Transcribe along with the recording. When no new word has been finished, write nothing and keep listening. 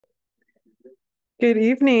Good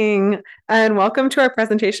evening, and welcome to our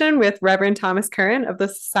presentation with Reverend Thomas Curran of the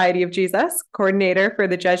Society of Jesus, coordinator for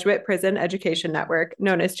the Jesuit Prison Education Network,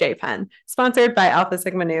 known as JPEN, sponsored by Alpha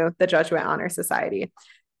Sigma Nu, the Jesuit Honor Society.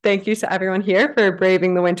 Thank you to everyone here for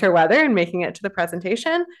braving the winter weather and making it to the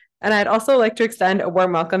presentation. And I'd also like to extend a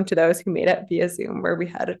warm welcome to those who made it via Zoom, where we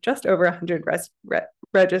had just over 100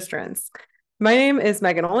 registrants. My name is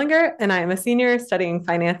Megan Olinger, and I am a senior studying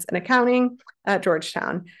finance and accounting at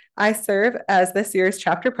Georgetown. I serve as this year's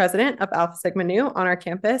chapter president of Alpha Sigma Nu on our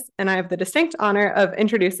campus, and I have the distinct honor of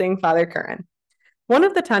introducing Father Curran. One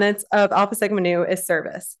of the tenets of Alpha Sigma Nu is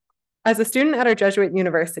service. As a student at our Jesuit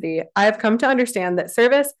University, I have come to understand that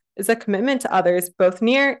service is a commitment to others both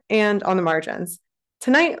near and on the margins.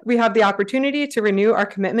 Tonight, we have the opportunity to renew our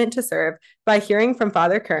commitment to serve by hearing from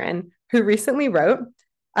Father Curran, who recently wrote,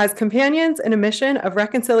 "As companions in a mission of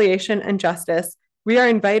reconciliation and justice, we are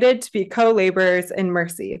invited to be co-laborers in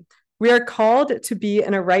mercy. We are called to be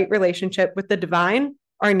in a right relationship with the divine,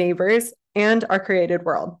 our neighbors, and our created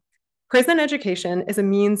world. Prison education is a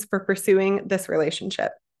means for pursuing this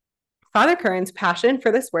relationship." Father Curran's passion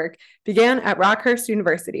for this work began at Rockhurst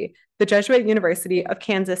University, the Jesuit University of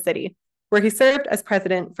Kansas City, where he served as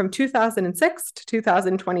president from 2006 to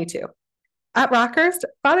 2022. At Rockhurst,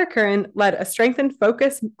 Father Curran led a strengthened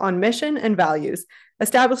focus on mission and values,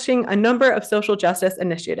 establishing a number of social justice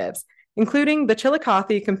initiatives, including the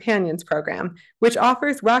Chillicothe Companions Program, which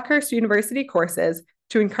offers Rockhurst University courses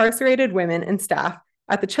to incarcerated women and staff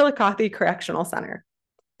at the Chillicothe Correctional Center.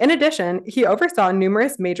 In addition, he oversaw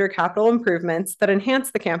numerous major capital improvements that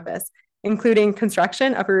enhanced the campus, including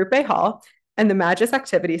construction of Arupe Hall and the Magis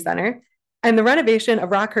Activity Center, and the renovation of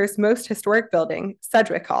Rockhurst's most historic building,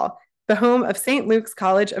 Sedgwick Hall, the home of St. Luke's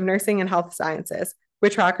College of Nursing and Health Sciences,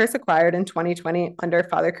 which Rockhurst acquired in 2020 under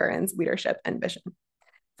Father Curran's leadership and vision.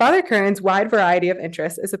 Father Curran's wide variety of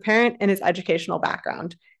interests is apparent in his educational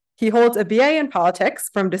background. He holds a BA in politics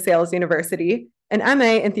from DeSales University, an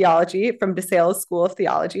MA in theology from DeSales School of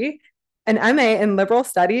Theology, an MA in liberal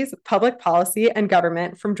studies, public policy, and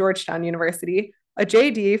government from Georgetown University, a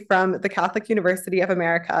JD from the Catholic University of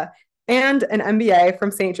America, and an MBA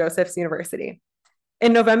from St. Joseph's University.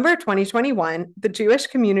 In November 2021, the Jewish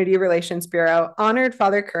Community Relations Bureau honored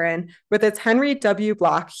Father Curran with its Henry W.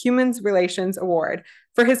 Block Human Relations Award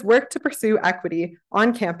for his work to pursue equity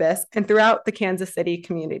on campus and throughout the Kansas City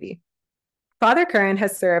community. Father Curran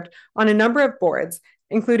has served on a number of boards,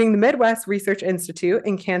 including the Midwest Research Institute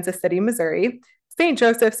in Kansas City, Missouri, St.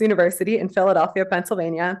 Joseph's University in Philadelphia,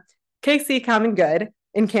 Pennsylvania, KC Common Good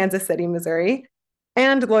in Kansas City, Missouri,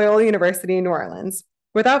 and Loyola University in New Orleans.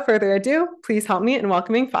 Without further ado, please help me in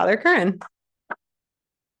welcoming Father Curran.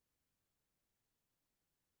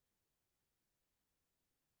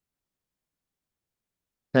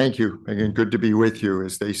 Thank you. Again, good to be with you,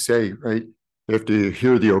 as they say, right? After you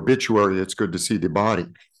hear the obituary, it's good to see the body.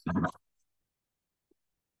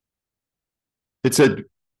 It's a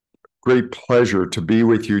great pleasure to be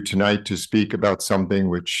with you tonight to speak about something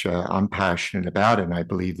which I'm passionate about, and I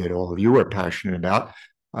believe that all of you are passionate about.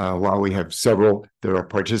 While we have several that are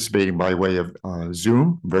participating by way of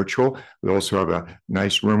Zoom, virtual, we also have a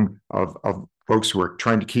nice room of folks who are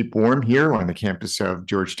trying to keep warm here on the campus of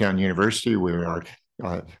Georgetown University. We are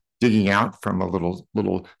digging out from a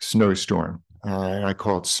little snowstorm. And I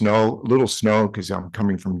call it little snow, because I'm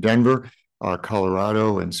coming from Denver,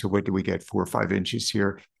 Colorado. And so what do we get? 4 or 5 inches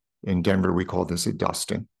here. In Denver, we call this a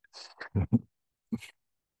dusting.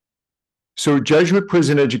 So Jesuit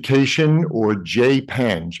Prison Education, or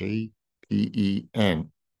JPEN,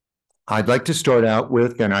 J-P-E-N. I'd like to start out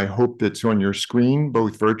with, and I hope that's on your screen,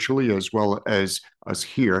 both virtually as well as us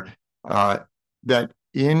here, that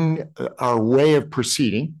in our way of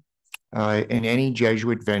proceeding, in any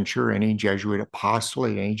Jesuit venture, any Jesuit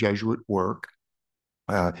apostolate, any Jesuit work,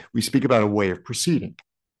 we speak about a way of proceeding.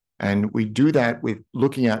 And we do that with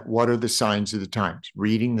looking at what are the signs of the times,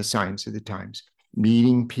 reading the signs of the times,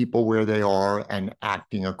 meeting people where they are and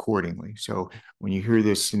acting accordingly. So when you hear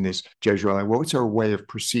this in this Jesuit, like, what's our way of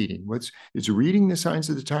proceeding? It's reading the signs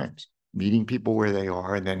of the times, meeting people where they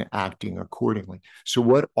are, and then acting accordingly. So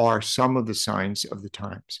what are some of the signs of the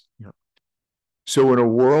times? So in a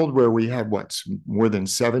world where we have more than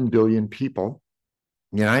 7 billion people,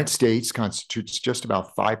 the United States constitutes just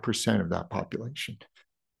about 5% of that population.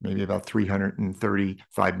 Maybe about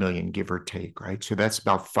 335 million, give or take, right? So that's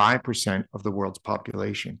about 5% of the world's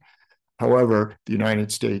population. However, the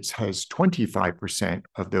United States has 25%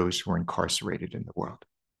 of those who are incarcerated in the world.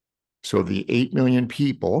 So the 8 million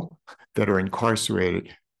people that are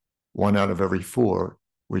incarcerated, 1 out of every 4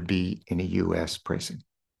 would be in a U.S. prison.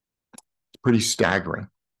 It's pretty staggering.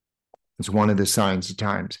 It's one of the signs of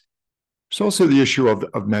times. There's also the issue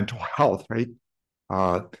of mental health, right?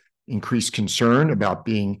 Increased concern about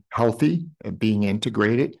being healthy and being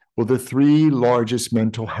integrated. Well, the three largest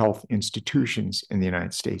mental health institutions in the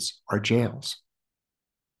United States are jails.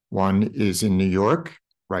 One is in New York,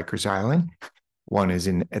 Rikers Island. One is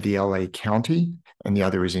in the LA County, and the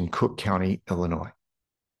other is in Cook County, Illinois.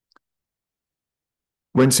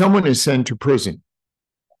 When someone is sent to prison,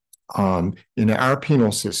 in our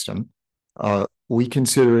penal system, we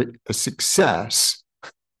consider it a success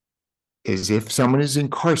is if someone is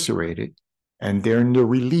incarcerated and they're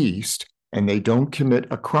released and they don't commit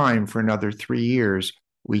a crime for another 3 years,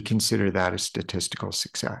 we consider that a statistical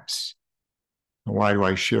success. Why do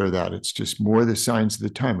I share that? It's just more the signs of the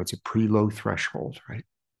time. It's a pretty low threshold, right?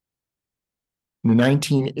 In the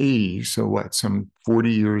 1980s, so what, some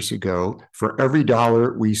 40 years ago, for every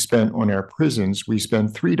dollar we spent on our prisons, we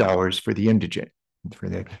spent $3 for the indigent, for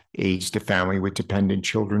the aids to family with dependent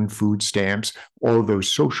children, food stamps, all of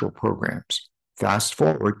those social programs. Fast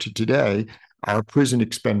forward to today, our prison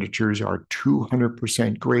expenditures are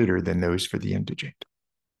 200% greater than those for the indigent.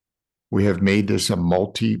 We have made this a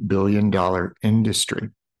multi-billion-dollar industry.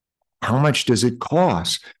 How much does it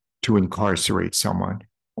cost to incarcerate someone?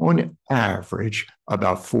 On average,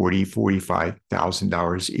 about $40,000,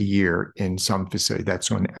 $45,000 a year in some facility.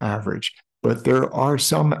 That's on average. But there are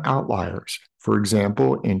some outliers. For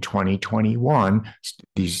example, in 2021,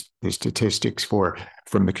 the statistics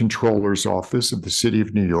from the Comptroller's Office of the City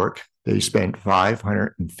of New York, they spent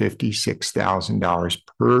 $556,000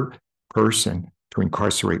 per person to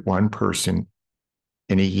incarcerate one person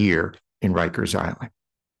in a year in Rikers Island.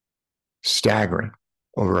 Staggering.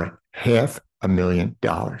 Over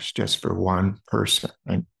 $500,000 just for one person.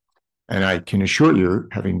 And I can assure you,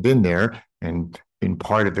 having been there and been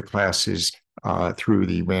part of the classes through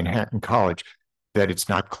the Manhattan College, that it's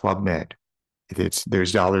not Club Med.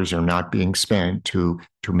 Those dollars are not being spent to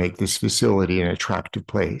make this facility an attractive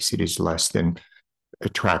place. It is less than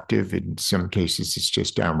attractive. In some cases, it's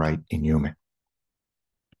just downright inhuman.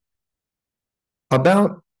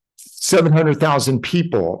 About 700,000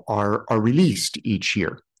 people are released each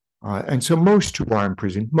year. And so most who are in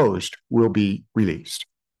prison, most will be released.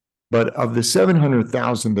 But of the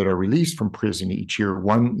 700,000 that are released from prison each year,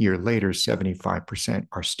 1 year later, 75%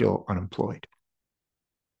 are still unemployed.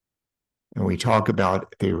 And we talk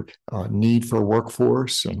about the need for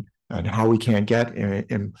workforce and how we can get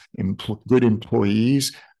good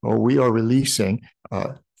employees. Well, we are releasing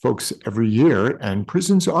folks every year, and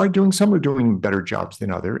prisons are doing, some are doing better jobs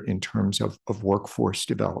than others in terms of workforce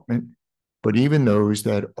development. But even those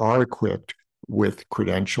that are equipped with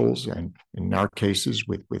credentials, and in our cases,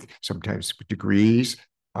 with sometimes with degrees,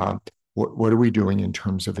 what are we doing in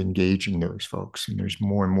terms of engaging those folks? And there's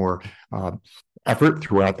more and more effort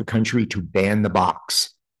throughout the country to ban the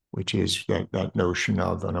box, which is that notion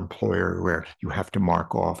of an employer where you have to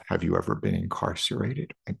mark off, have you ever been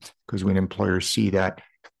incarcerated? Because when employers see that,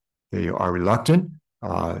 they are reluctant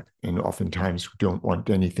and oftentimes don't want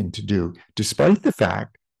anything to do, despite the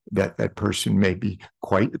fact that that person may be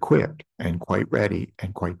quite equipped and quite ready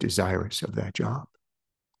and quite desirous of that job.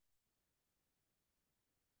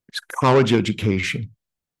 College education,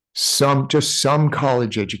 just some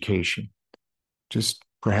college education, just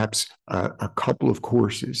perhaps a couple of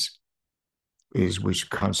courses which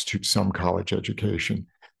constitute some college education,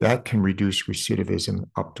 that can reduce recidivism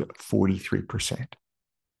up to 43%.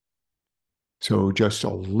 So just a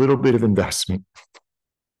little bit of investment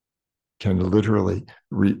can literally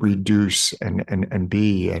reduce and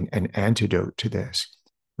be an antidote to this.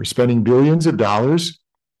 We're spending billions of dollars.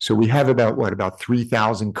 So we have about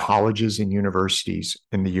 3,000 colleges and universities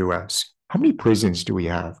in the US. How many prisons do we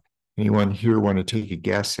have? Anyone here want to take a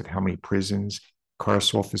guess at how many prisons,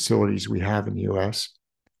 carceral facilities we have in the US?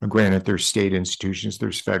 Granted, there's state institutions,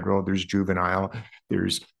 there's federal, there's juvenile,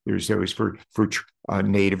 there's those for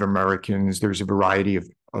Native Americans, there's a variety of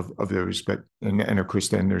those, but and of course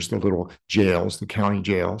then there's the little jails, the county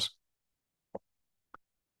jails.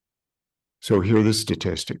 So here are the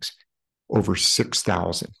statistics. Over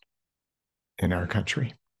 6,000 in our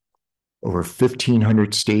country. Over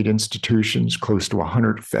 1,500 state institutions, close to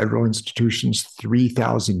 100 federal institutions,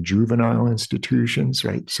 3,000 juvenile institutions,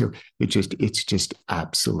 right? So it's just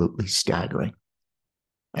absolutely staggering.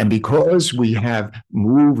 And because we have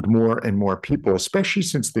moved more and more people, especially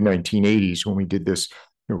since the 1980s when we did this,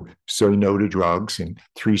 say no to drugs and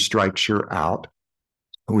 3 strikes you're out,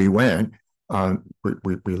 we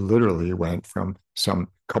literally went from some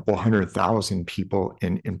couple 100,000 people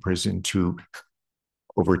in prison to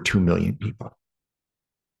over 2 million people.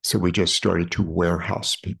 So we just started to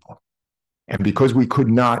warehouse people. And because we could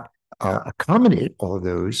not accommodate all of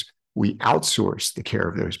those, we outsource the care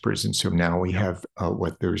of those prisons. So now we have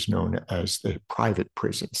what there's known as the private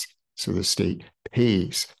prisons. So the state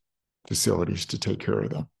pays facilities to take care of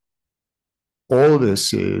them. All of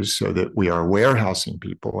this is so that we are warehousing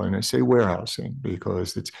people, and I say warehousing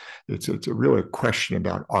because it's a real question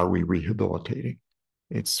about, are we rehabilitating?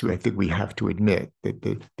 I think we have to admit that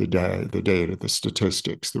the data, the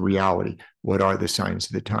statistics, the reality, what are the signs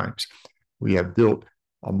of the times? We have built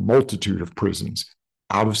a multitude of prisons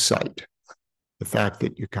out of sight. The fact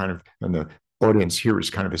that you kind of, and the audience here is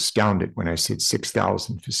kind of astounded when I said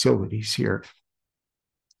 6,000 facilities here,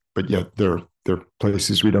 but yet there are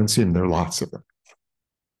places we don't see them. There are lots of them.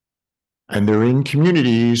 And they're in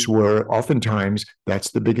communities where oftentimes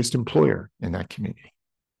that's the biggest employer in that community.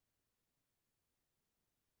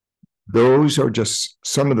 Those are just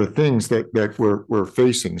some of the things that we're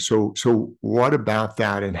facing. So what about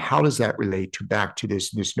that, and how does that relate back to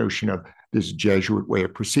this notion of this Jesuit way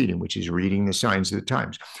of proceeding, which is reading the signs of the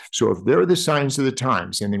times? So if they're the signs of the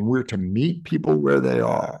times, and then we're to meet people where they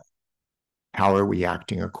are, how are we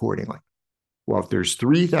acting accordingly? Well, if there's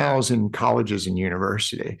 3,000 colleges and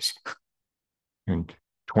universities, and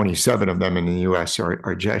 27 of them in the US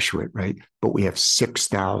are Jesuit, right? But we have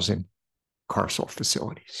 6,000 carceral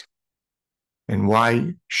facilities. And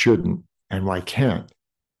why shouldn't and why can't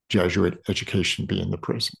Jesuit education be in the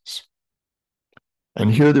prisons?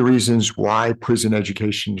 And here are the reasons why prison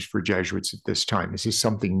education is for Jesuits at this time. Is this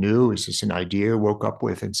something new? Is this an idea woke up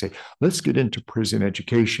with and say, let's get into prison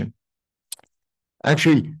education?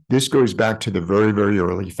 Actually, this goes back to the very, very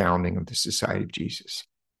early founding of the Society of Jesus.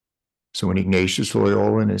 So when Ignatius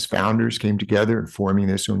Loyola and his founders came together and forming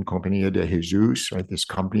this Un Compañía de Jesus, right, this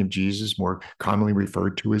company of Jesus, more commonly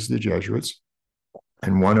referred to as the Jesuits,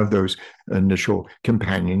 and one of those initial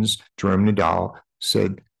companions, Jerome Nadal,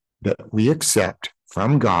 said that we accept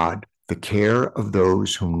from God the care of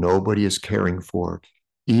those whom nobody is caring for,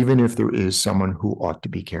 even if there is someone who ought to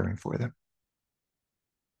be caring for them.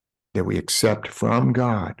 That we accept from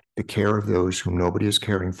God the care of those whom nobody is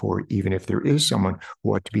caring for, even if there is someone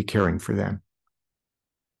who ought to be caring for them.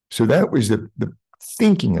 So that was the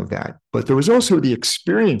thinking of that. But there was also the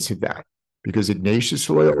experience of that, because Ignatius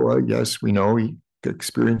Loyola, yes, we know he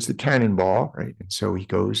experienced the cannonball, right? And so he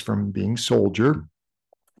goes from being soldier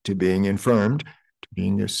to being infirmed, to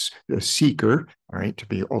being a seeker, all right, to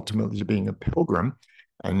be ultimately to being a pilgrim.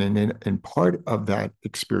 And then in part of that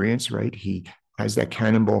experience, right, he has that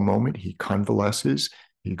cannonball moment. He convalesces.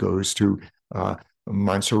 He goes to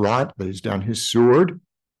Montserrat, lays down his sword,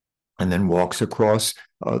 and then walks across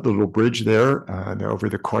the little bridge there over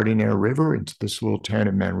the Cardinal River into this little town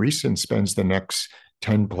of Manresa, and spends the next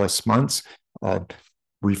 10 plus months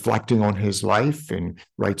reflecting on his life, and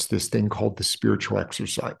writes this thing called the Spiritual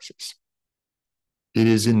Exercises. It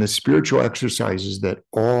is in the spiritual exercises that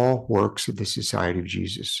all works of the Society of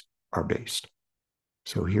Jesus are based.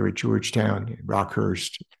 So here at Georgetown,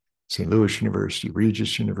 Rockhurst, St. Louis University,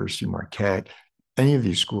 Regis University, Marquette, any of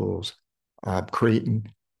these schools,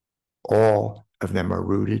 Creighton, all of them are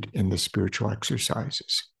rooted in the spiritual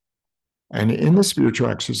exercises. And in the spiritual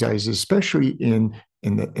exercises, especially in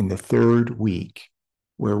the third week,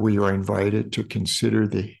 where we are invited to consider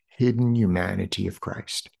the hidden humanity of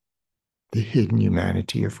Christ. The hidden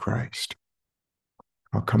humanity of Christ.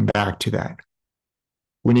 I'll come back to that.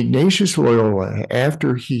 When Ignatius Loyola,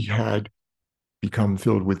 after he had become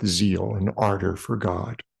filled with zeal and ardor for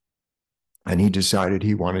God, and he decided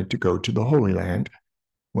he wanted to go to the Holy Land,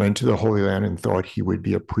 went to the Holy Land and thought he would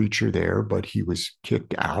be a preacher there, but he was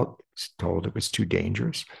kicked out, told it was too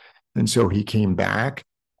dangerous. And so he came back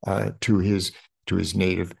to his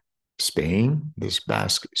native Spain. This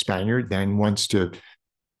Basque Spaniard then wants to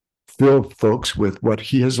fill folks with what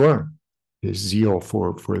he has learned, his zeal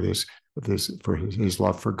for his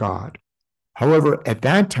love for God. However, at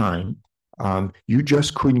that time, you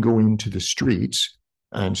just couldn't go into the streets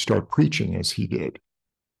and start preaching as he did.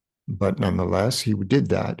 But nonetheless, he did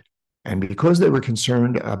that. And because they were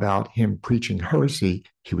concerned about him preaching heresy,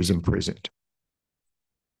 he was imprisoned.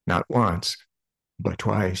 Not once, but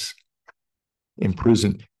twice.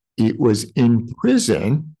 Imprisoned. It was in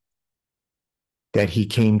prison that he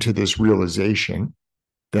came to this realization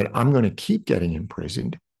that I'm going to keep getting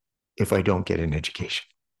imprisoned if I don't get an education.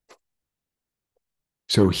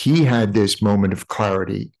 So he had this moment of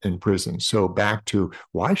clarity in prison. So back to,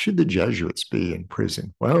 why should the Jesuits be in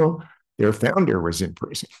prison? Well, their founder was in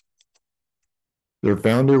prison. Their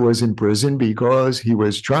founder was in prison because he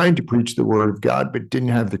was trying to preach the word of God, but didn't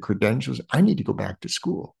have the credentials. I need to go back to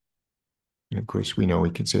school. And of course, we know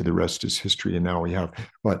we can say the rest is history. And now we have,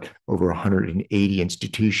 over 180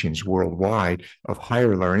 institutions worldwide of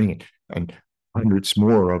higher learning. And hundreds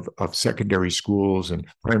more of secondary schools and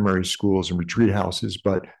primary schools and retreat houses.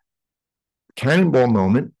 But cannonball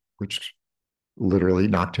moment, which literally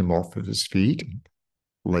knocked him off of his feet,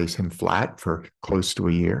 lays him flat for close to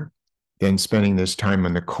a year. Then spending this time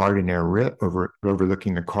on the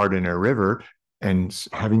overlooking the Cardinal River and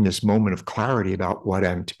having this moment of clarity about what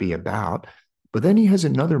I'm to be about. But then he has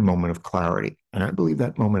another moment of clarity. And I believe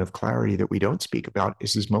that moment of clarity that we don't speak about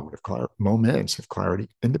is his moments of clarity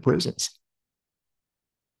in the prisons.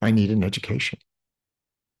 I need an education.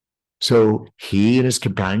 So he and his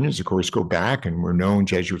companions, of course, go back, and we're known,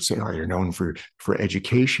 Jesuits say, oh, you're known for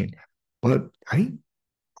education. But I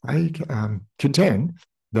contend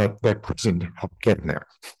that prison helped get him there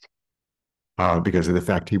because of the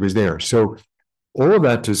fact he was there. So all of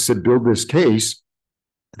that to build this case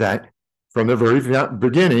that from the very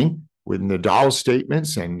beginning, with Nadal's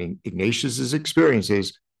statements and Ignatius's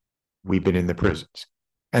experiences, we've been in the prisons.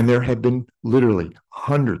 And there have been literally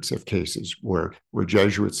hundreds of cases where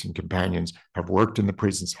Jesuits and companions have worked in the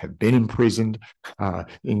prisons, have been imprisoned,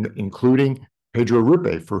 including Pedro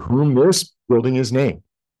Rupe, for whom this building is named.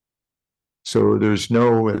 So there's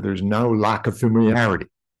no lack of familiarity,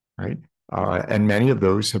 right? And many of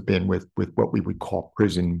those have been with what we would call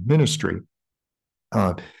prison ministry.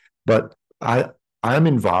 But I'm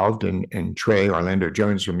involved, and Trey, Arlando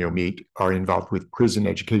Jones, whom you'll meet, are involved with prison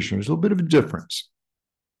education. There's a little bit of a difference.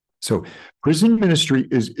 So prison ministry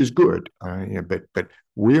is good, but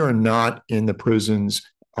we are not in the prisons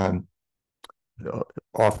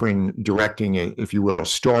directing, if you will,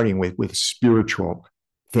 starting with spiritual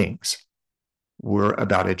things. We're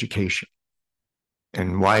about education.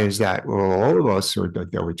 And why is that? Well, all of us, or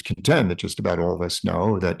I would contend that just about all of us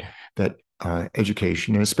know that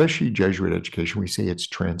education, and especially Jesuit education, we say it's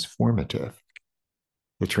transformative,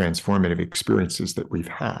 the transformative experiences that we've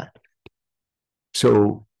had.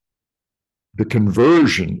 So the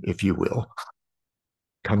conversion, if you will,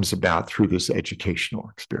 comes about through this educational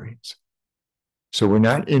experience. So we're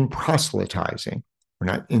not in proselytizing. We're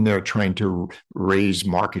not in there trying to raise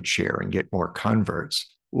market share and get more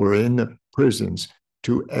converts. We're in the prisons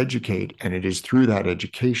to educate, and it is through that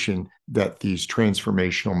education that these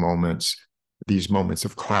transformational moments, these moments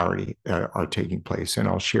of clarity are taking place. And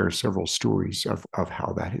I'll share several stories of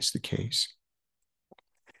how that is the case.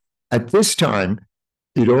 At this time,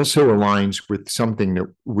 it also aligns with something that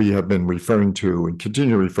we have been referring to and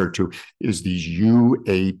continue to refer to is these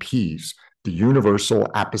UAPs, the Universal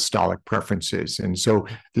Apostolic Preferences. And so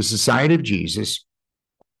the Society of Jesus,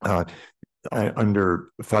 under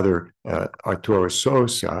Father Arturo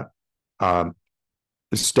Sosa,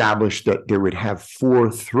 established that they would have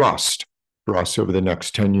 4 thrusts for us over the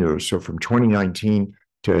next 10 years. So from 2019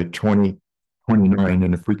 to 2029.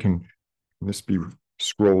 And if we can this be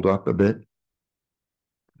scrolled up a bit.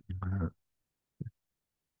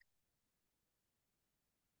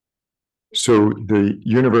 So the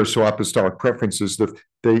Universal Apostolic Preferences,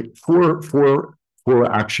 they four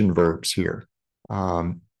action verbs here.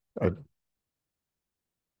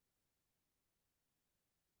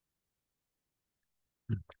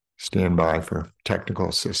 Stand by for technical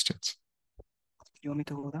assistance. You want me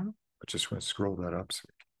to hold on? I just want to scroll that up. So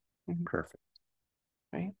perfect.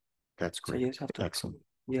 Right. That's great. So you just have to, excellent.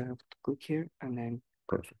 You have to click here and then.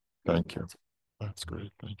 Perfect. Thank you. That's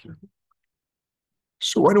great. Thank you.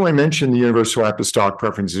 So why do I mention the Universal Apostolic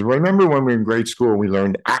Preferences? Well, remember when we were in grade school, we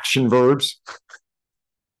learned action verbs?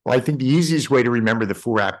 Well, I think the easiest way to remember the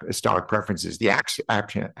 4 apostolic preferences, the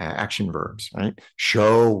action verbs, right?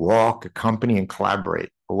 Show, walk, accompany, and collaborate.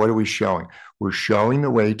 But what are we showing? We're showing the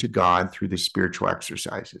way to God through the spiritual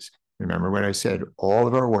exercises. Remember what I said, all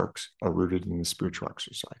of our works are rooted in the spiritual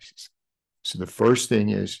exercises. So the first thing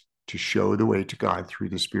is to show the way to God through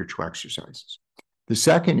the spiritual exercises. The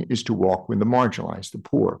second is to walk with the marginalized, the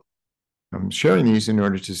poor. I'm sharing these in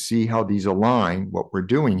order to see how these align what we're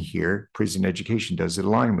doing here. Prison education, does it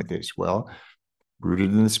align with this? Well,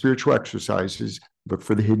 rooted in the spiritual exercises, look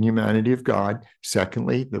for the hidden humanity of God.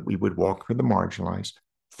 Secondly, that we would walk with the marginalized.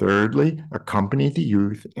 Thirdly, accompany the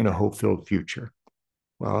youth in a hope-filled future.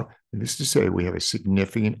 Well, this is to say we have a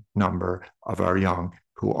significant number of our young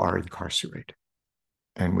who are incarcerated.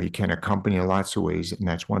 And we can accompany in lots of ways, and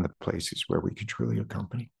that's one of the places where we could truly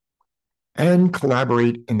accompany. And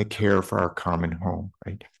collaborate in the care for our common home,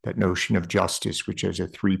 right? That notion of justice, which is a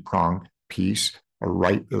 3-pronged piece, a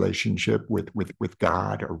right relationship with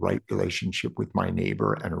God, a right relationship with my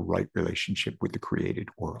neighbor, and a right relationship with the created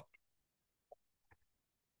world.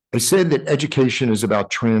 I said that education is about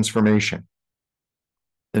transformation.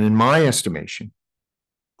 And in my estimation,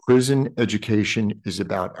 prison education is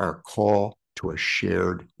about our call to a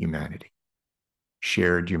shared humanity.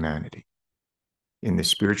 Shared humanity. in the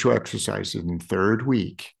spiritual exercises in the third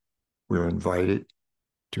week, we're invited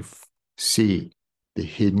to see the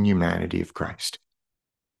hidden humanity of Christ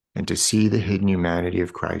and to see the hidden humanity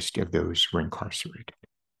of Christ of those who are incarcerated.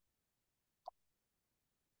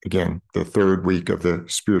 Again, the third week of the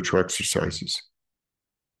spiritual exercises.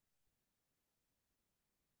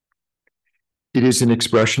 It is an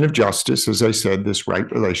expression of justice, as I said, this right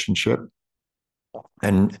relationship,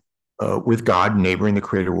 and with God, neighbor in the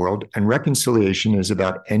created world. And reconciliation is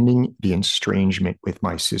about ending the estrangement with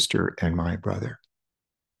my sister and my brother.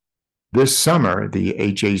 This summer, the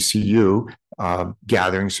HACU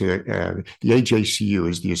gatherings, the HACU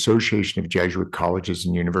is the Association of Jesuit Colleges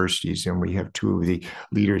and Universities, and we have two of the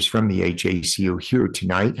leaders from the HACU here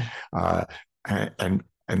tonight,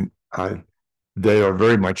 and they are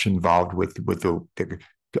very much involved with the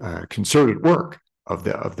concerted work of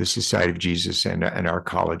the Society of Jesus and our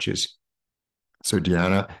colleges. So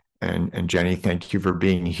Deanna and Jenny, thank you for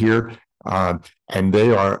being here. And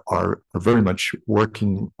they are very much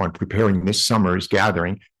working on preparing this summer's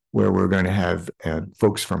gathering, where we're going to have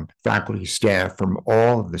folks from faculty, staff from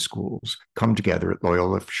all of the schools come together at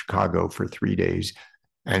Loyola Chicago for 3 days.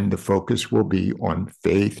 And the focus will be on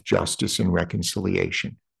faith, justice, and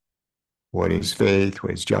reconciliation. What is faith?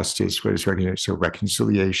 What is justice? What is reconciliation? So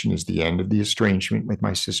reconciliation is the end of the estrangement with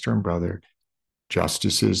my sister and brother.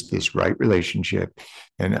 Justice is this right relationship.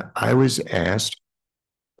 And I was asked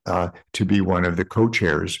to be one of the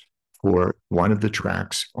co-chairs for one of the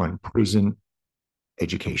tracks on prison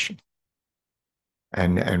education.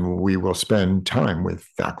 And we will spend time with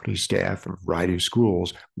faculty, staff of a variety of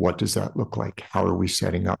schools. What does that look like? How are we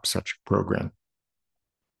setting up such a program?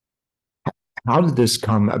 How did this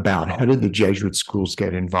come about? How did the Jesuit schools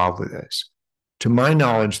get involved with this? To my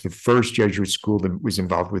knowledge, the first Jesuit school that was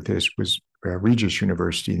involved with this was Regis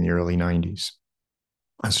University in the early 90s.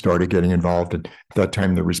 I started getting involved. At that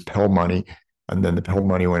time, there was Pell money, and then the Pell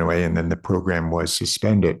money went away, and then the program was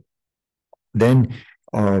suspended. Then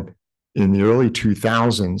in the early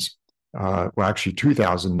 2000s, well, actually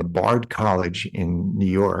 2000, the Bard College in New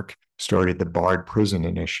York started the Bard Prison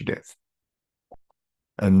Initiative.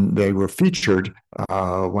 And they were featured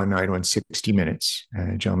one night on 60 Minutes.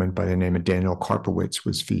 A gentleman by the name of Daniel Karpowitz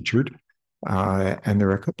was featured. And there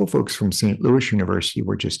are a couple of folks from St. Louis University who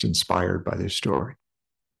were just inspired by this story.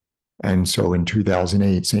 And so in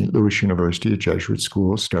 2008, St. Louis University, a Jesuit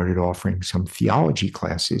school, started offering some theology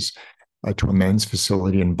classes to a men's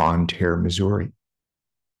facility in Bonne Terre, Missouri.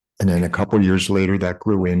 And then a couple of years later, that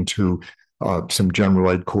grew into some general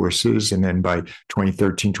ed courses. And then by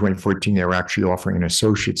 2013, 2014, they were actually offering an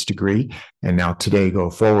associate's degree. And now today, go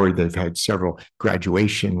forward, they've had several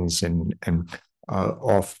graduations and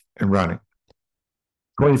off and running.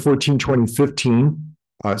 2014, 2015,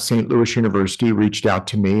 St. Louis University reached out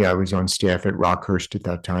to me. I was on staff at Rockhurst at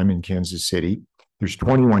that time in Kansas City. There's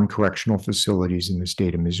 21 correctional facilities in the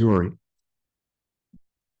state of Missouri.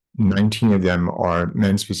 19 of them are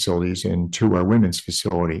men's facilities and 2 are women's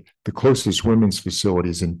facility. The closest women's facility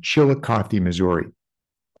is in Chillicothe, Missouri.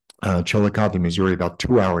 Chillicothe, Missouri, about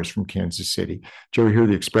 2 hours from Kansas City. Did you ever hear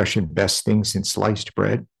the expression, best thing since sliced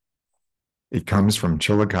bread? It comes from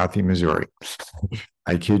Chillicothe, Missouri.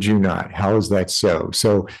 I kid you not. How is that so?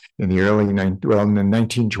 So in the in the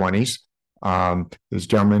 1920s, this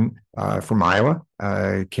gentleman from Iowa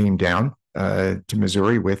came down to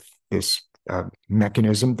Missouri with this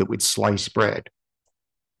mechanism that would slice bread.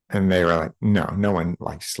 And they were like, no one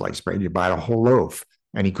likes sliced bread. You buy a whole loaf.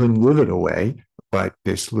 And he couldn't give it away. But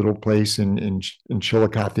this little place in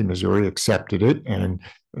Chillicothe, Missouri accepted it. And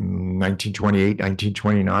in 1928,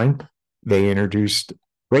 1929, they introduced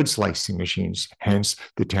bread slicing machines. Hence,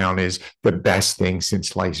 the town is the best thing since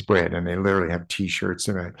sliced bread. And they literally have T-shirts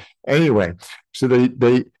and that. Anyway, so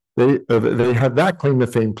they have that claim to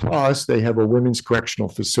fame. Plus, they have a women's correctional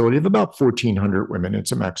facility of about 1,400 women.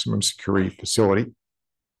 It's a maximum security facility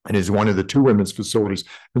and is one of the 2 women's facilities.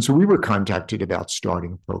 And so we were contacted about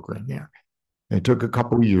starting a program there. It took a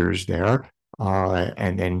couple of years there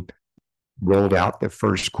and then rolled out the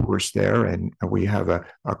first course there. And we have a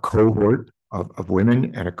cohort of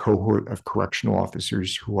women and a cohort of correctional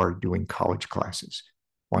officers who are doing college classes,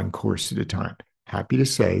 one course at a time. Happy to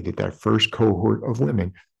say that first cohort of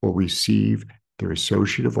women will receive their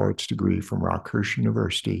Associate of Arts degree from Rockhurst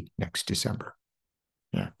University next December.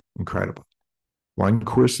 Yeah, incredible. One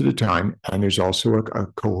course at a time, and there's also a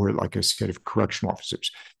cohort, like I said, of correctional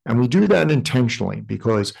officers. And we do that intentionally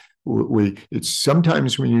because it's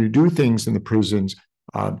sometimes when you do things in the prisons,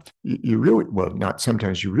 you really, well, not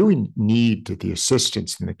sometimes, you really need the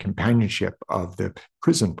assistance and the companionship of the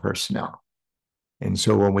prison personnel. And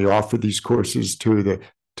so when we offer these courses to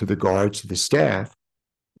to the guards, to the staff,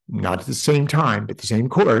 not at the same time, but the same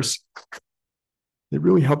course, it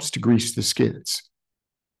really helps to grease the skids.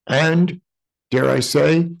 And dare I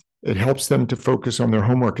say, it helps them to focus on their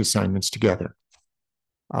homework assignments together.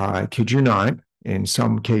 I kid you not, in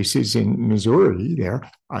some cases in Missouri, there,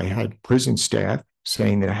 I had prison staff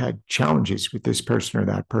saying that I had challenges with this person or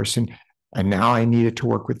that person, and now I needed to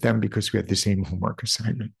work with them because we had the same homework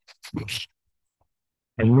assignment.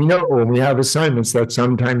 And we know when we have assignments that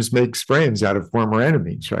sometimes makes friends out of former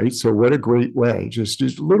enemies, right? So what a great way, just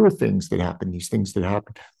little things that happen, these things that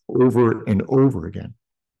happen over and over again.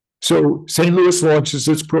 So St. Louis launches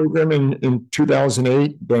this program in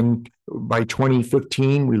 2008. Then by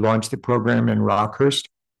 2015, we launched the program in Rockhurst.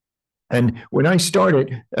 And when I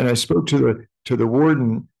started, and I spoke to the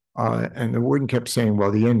warden, and the warden kept saying,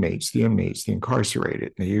 well, the inmates, the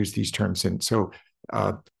incarcerated, and they use these terms. And so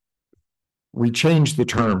we changed the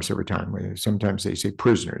terms over time. Sometimes they say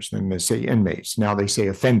prisoners, then they say inmates. Now they say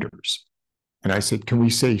offenders. And I said, can we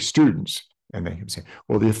say students? And they say,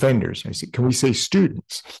 well, the offenders. I said, can we say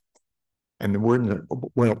students? And the warden,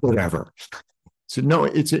 well, whatever. So no,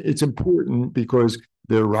 it's important because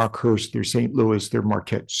they're Rockhurst, they're St. Louis, they're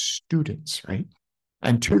Marquette students, right?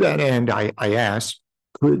 And to that end, I asked,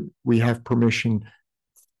 could we have permission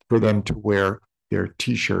for them to wear their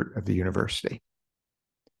T-shirt of the university?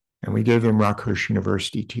 And we gave them Rockhurst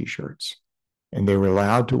University T-shirts. And they were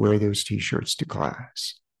allowed to wear those T-shirts to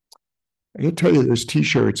class. I can tell you, those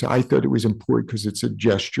T-shirts, I thought it was important because it's a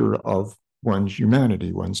gesture of one's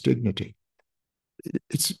humanity, one's dignity.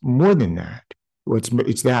 It's more than that. Well,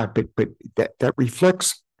 it's that, but that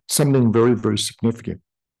reflects something very, very significant.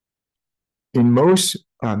 In most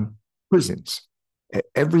prisons,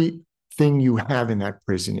 everything you have in that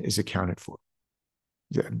prison is accounted for,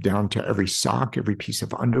 down to every sock, every piece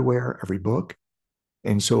of underwear, every book.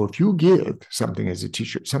 And so if you give something as a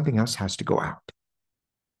T-shirt, something else has to go out.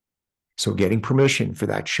 So getting permission for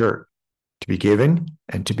that shirt to be given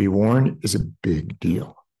and to be worn is a big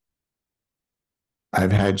deal.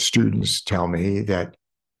 I've had students tell me that,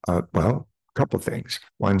 well, a couple of things.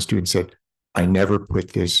 One student said, I never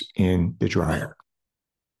put this in the dryer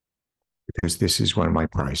because this is one of my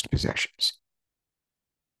prized possessions.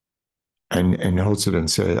 And holds it and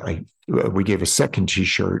said, we gave a second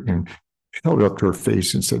T-shirt and held it up to her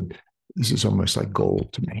face and said, this is almost like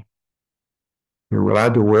gold to me. We're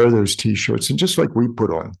allowed to wear those T-shirts, and just like we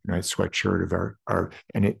put on a sweatshirt of our,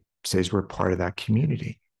 and it says we're part of that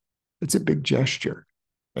community. It's a big gesture.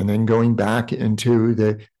 And then going back into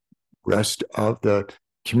the rest of the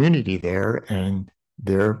community there, and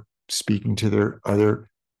they're speaking to their other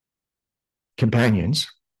companions.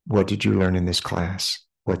 What did you learn in this class?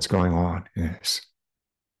 What's going on in this?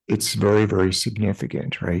 It's very, very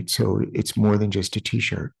significant, right? So it's more than just a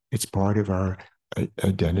T-shirt. It's part of our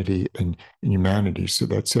identity and humanity. So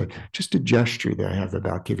that's just a gesture that I have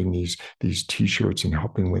about giving these T-shirts and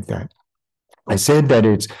helping with that. I said that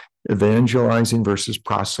it's evangelizing versus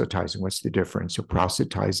proselytizing. What's the difference? So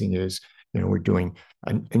proselytizing is, we're doing,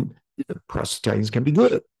 and proselytizing can be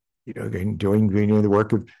good, doing the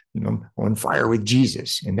work of, on fire with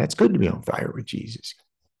Jesus. And that's good to be on fire with Jesus.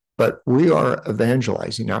 But we are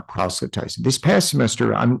evangelizing, not proselytizing. This past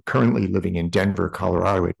semester, I'm currently living in Denver,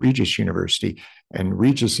 Colorado at Regis University, and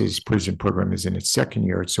Regis's prison program is in its second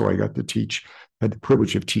year. So I had the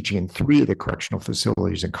privilege of teaching in 3 of the correctional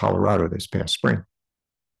facilities in Colorado this past spring.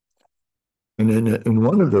 And in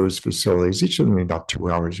one of those facilities, each of them about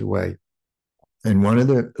 2 hours away, and one of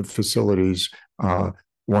the facilities,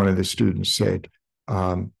 one of the students said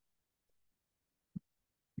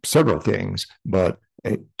several things, but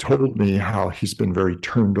it told me how he's been very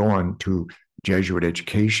turned on to Jesuit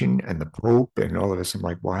education and the Pope and all of this. I'm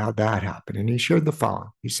like, well, how'd that happen? And he shared the following.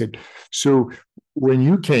 He said, so when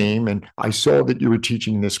you came and I saw that you were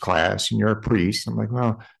teaching this class and you're a priest, I'm like,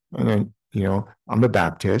 well, and then, I'm a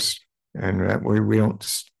Baptist and we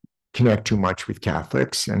don't connect too much with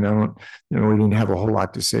Catholics. And I don't, we didn't have a whole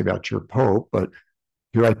lot to say about your Pope, but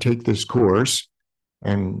here I take this course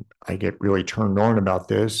and I get really turned on about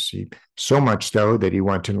this. So much so that he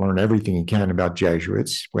wanted to learn everything he can about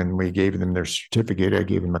Jesuits. When we gave them their certificate, I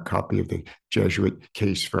gave him a copy of the Jesuit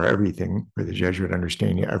case for everything, for the Jesuit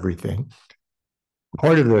understanding of everything.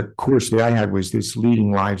 Part of the course that I had was this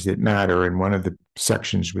Leading Lives That Matter, and one of the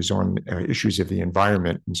sections was on issues of the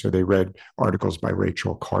environment. And so they read articles by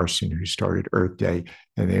Rachel Carson, who started Earth Day,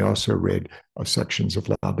 and they also read sections of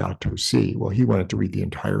Laudato Si. Well, he wanted to read the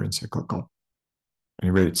entire encyclical, and he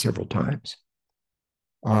read it several times,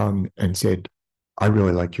 and said, I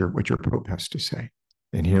really like what your Pope has to say.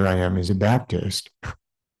 And here I am as a Baptist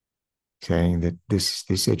saying that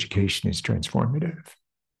this education is transformative.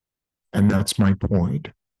 And that's my point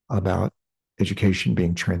about education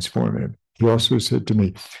being transformative. He also said to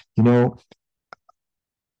me, you know,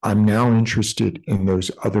 I'm now interested in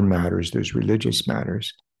those other matters, those religious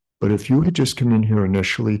matters. But if you had just come in here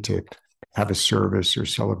initially to have a service or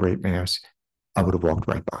celebrate Mass, I would have walked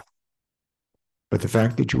right by. But the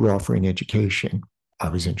fact that you were offering education, I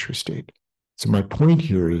was interested. So my point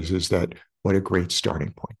here is that what a great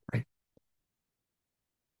starting point, right?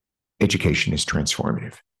 Education is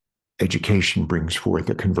transformative. Education brings forth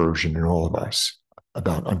a conversion in all of us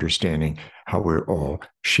about understanding how we're all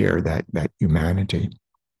share that humanity.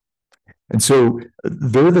 And so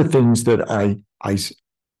they're the things that I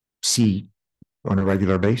see on a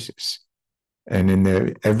regular basis. And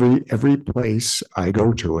in every place I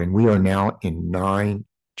go to, and we are now in 9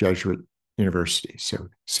 Jesuit universities. So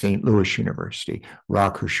St. Louis University,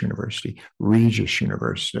 Rockhurst University, Regis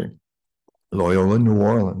University, Loyola New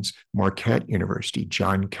Orleans, Marquette University,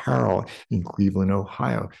 John Carroll in Cleveland,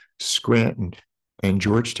 Ohio, Scranton and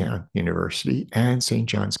Georgetown University, and St.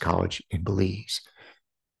 John's College in Belize.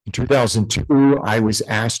 In 2002, I was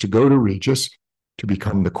asked to go to Regis to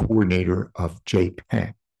become the coordinator of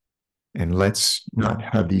JPEN. And let's not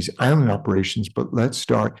have these island operations, but let's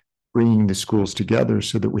start bringing the schools together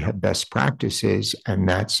so that we have best practices, and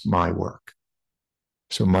that's my work.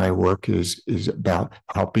 So my work is about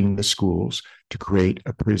helping the schools to create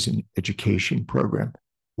a prison education program.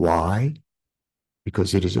 Why?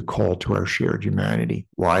 Because it is a call to our shared humanity.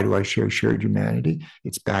 Why do I share shared humanity?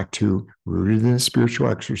 It's back to rooted in the spiritual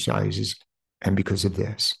exercises, and because of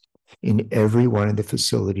this. In every one of the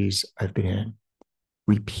facilities I've been in,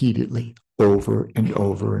 repeatedly, over and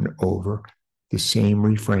over and over, the same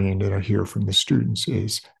refrain that I hear from the students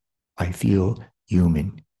is, I feel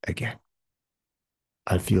human again.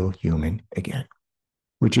 I feel human again,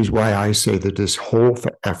 which is why I say that this whole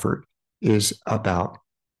effort is about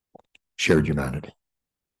shared humanity.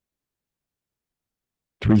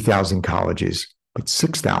 3,000 colleges, but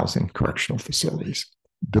 6,000 correctional facilities,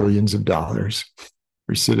 billions of dollars,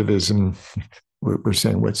 recidivism. We're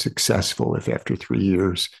saying what's successful if after 3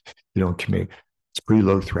 years you don't commit. It's a pretty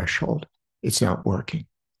low threshold. It's not working.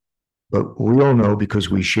 But we all know, because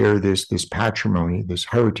we share this patrimony, this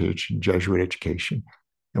heritage in Jesuit education,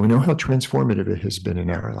 and we know how transformative it has been in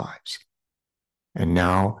our lives. And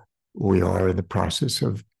now we are in the process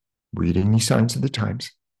of reading these signs of the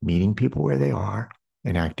times, meeting people where they are,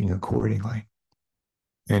 and acting accordingly.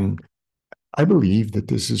 And I believe that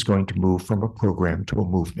this is going to move from a program to a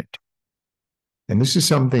movement. And this is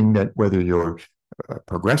something that, whether you're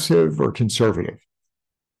progressive or conservative,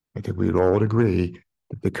 I think we would all agree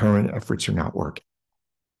that the current efforts are not working.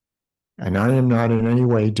 And I am not in any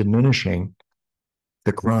way diminishing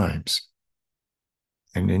the crimes.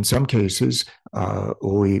 And in some cases,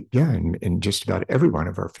 in just about every one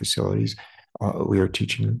of our facilities, we are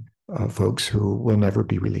teaching folks who will never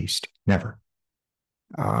be released, never.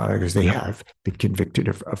 Because they have been convicted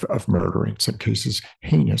of murder, in some cases,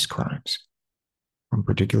 heinous crimes. One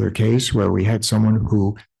particular case where we had someone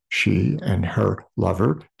who, she and her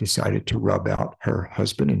lover decided to rub out her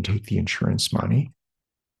husband and take the insurance money,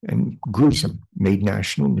 and gruesome, made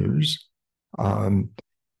national news, and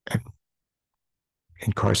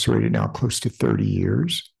incarcerated now close to 30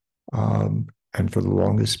 years, and for the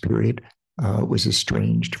longest period was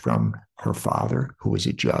estranged from her father, who was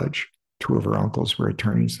a judge. 2 of her uncles were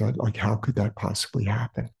attorneys. Like, how could that possibly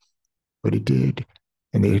happen? But it did,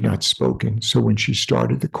 and they had not spoken. So when she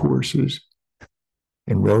started the courses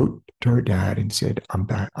and wrote to her dad and said, I'm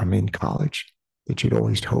back, I'm in college, that she'd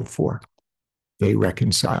always hoped for, they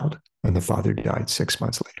reconciled, and the father died 6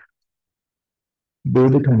 months later. They're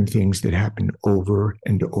the kind of things that happen over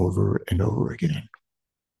and over and over again.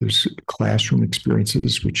 There's classroom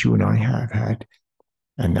experiences, which you and I have had,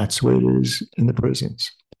 and that's the way it is in the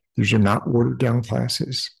prisons. These are not watered down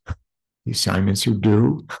classes. The assignments are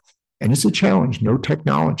due, and it's a challenge, no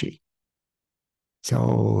technology.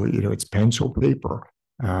 So, it's pencil, paper.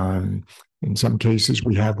 In some cases,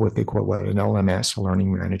 we have what they call an LMS, a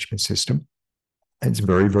learning management system. And it's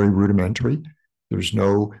very, very rudimentary. There's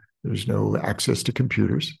no access to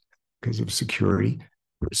computers because of security.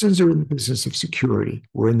 Prisons are in the business of security.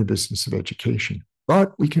 We're in the business of education,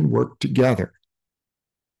 but we can work together.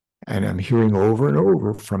 And I'm hearing over and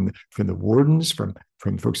over from the wardens, from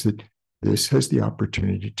folks, that this has the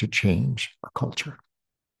opportunity to change our culture.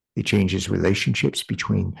 It changes relationships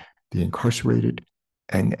between the incarcerated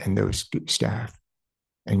and those staff.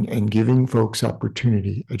 And giving folks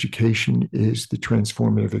opportunity. Education is the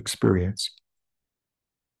transformative experience.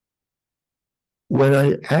 When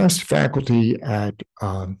I asked faculty at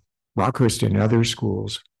Rockhurst and other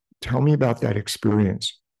schools, tell me about that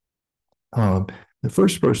experience, Um, the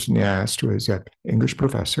first person they asked was an English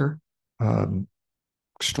professor,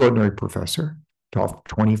 extraordinary professor, taught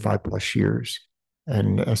 25 plus years.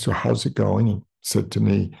 And I said, how's it going? He said to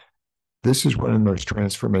me, this is one of the most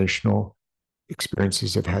transformational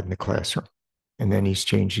experiences I've had in the classroom. And then he's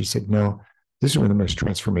changed. He said, no, this is one of the most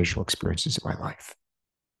transformational experiences of my life.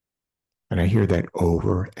 And I hear that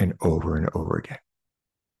over and over and over again.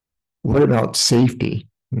 What about safety?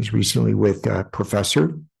 I was recently with a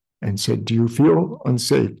professor and said, do you feel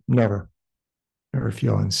unsafe? Never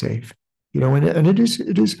feel unsafe. You know, and it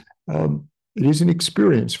is an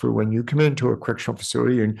experience for when you come into a correctional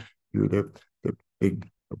facility and the big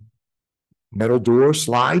metal door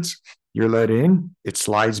slides, you're let in, it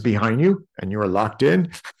slides behind you, and you're locked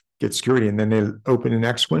in, get security, and then they open the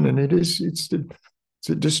next one, and it's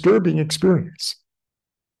a disturbing experience.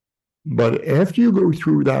 But after you go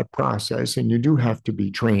through that process, and you do have to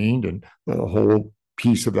be trained, and the whole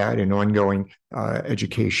piece of that and ongoing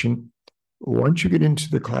education, once you get into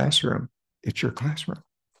the classroom, it's your classroom.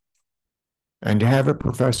 And to have a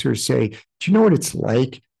professor say, do you know what it's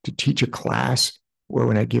like to teach a class where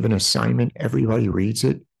when I give an assignment, everybody reads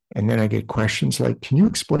it, and then I get questions like, can you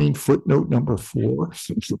explain footnote number 4?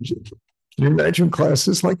 Can you imagine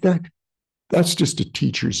classes like that? That's just a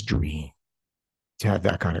teacher's dream to have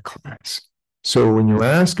that kind of class. So when you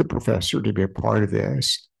ask a professor to be a part of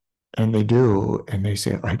this, and they do, and they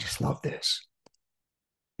say, I just love this,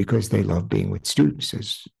 because they love being with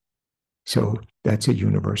students. So that's a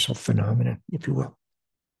universal phenomenon, if you will.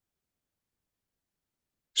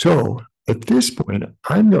 So at this point,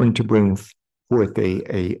 I'm going to bring forth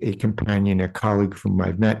a companion, a colleague whom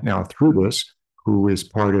I've met now through this, who is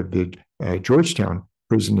part of the Georgetown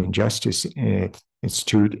Prison and Justice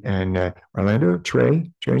Institute. And Arlando,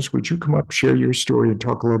 Trey, James, would you come up, share your story, and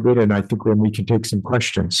talk a little bit? And I think then we can take some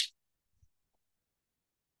questions.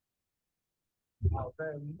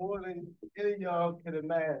 More than any of y'all can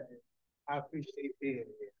imagine, I appreciate being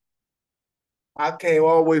here. I came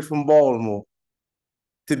all the way from Baltimore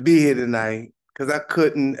to be here tonight because I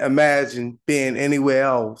couldn't imagine being anywhere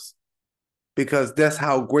else, because that's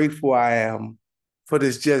how grateful I am for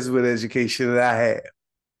this Jesuit education that I have.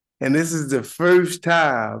 And this is the first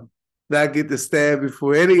time that I get to stand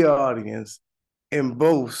before any audience and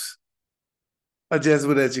boast a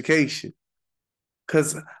Jesuit education.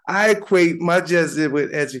 Because I equate my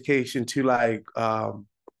Jesuit education to like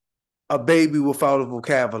a baby without a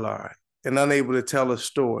vocabulary and unable to tell a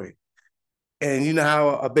story. And you know how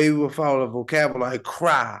a baby without a vocabulary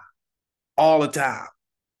cry all the time.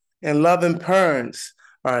 And loving parents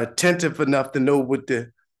are attentive enough to know what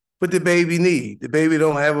the baby needs. The baby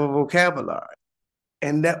don't have a vocabulary.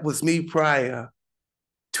 And that was me prior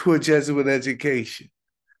to a Jesuit education.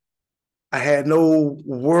 I had no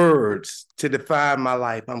words to define my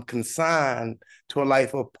life. I'm consigned to a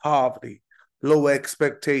life of poverty, low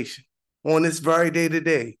expectation. On this very day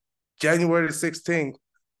today, January 16th,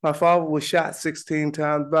 my father was shot 16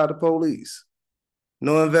 times by the police.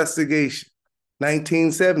 No investigation.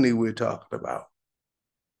 1970 we're talking about.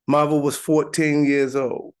 Mother was 14 years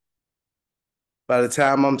old. By the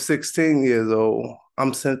time I'm 16 years old,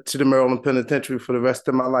 I'm sent to the Maryland Penitentiary for the rest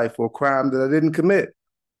of my life for a crime that I didn't commit,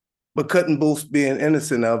 but couldn't boast being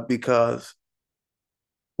innocent of, because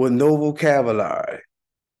with no vocabulary,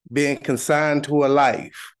 being consigned to a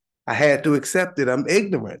life, I had to accept it. I'm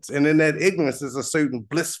ignorant. And in that ignorance is a certain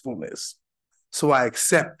blissfulness. So I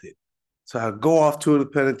accept it. So I go off to the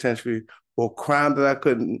penitentiary for a crime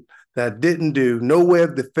that I didn't do, no way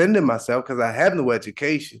of defending myself because I have no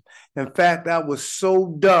education. In fact, I was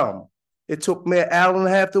so dumb, it took me an hour and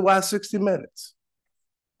a half to watch 60 Minutes.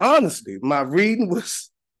 Honestly, my reading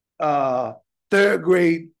was third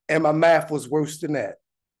grade, and my math was worse than that.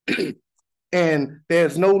 And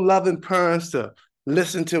there's no loving parents to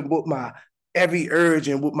listen to what my every urge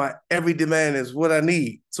and what my every demand is, what I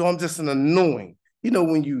need. So I'm just an annoying. You know,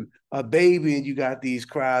 when you a baby and you got these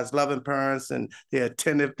cries, loving parents, and they're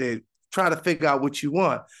attentive, they try to figure out what you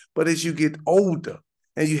want. But as you get older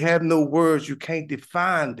and you have no words, you can't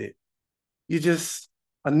define it. You're just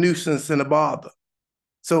a nuisance and a bother.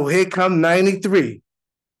 So here come 93.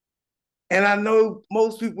 And I know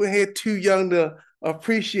most people here too young to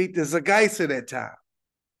appreciate the Zagais at that time.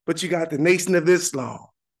 But you got the Nation of Islam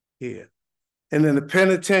here. And in the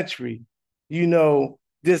penitentiary, you know,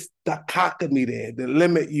 this dichotomy there, the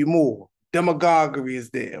limit you more. Demagoguery is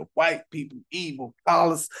there. White people, evil,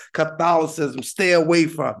 Catholicism, stay away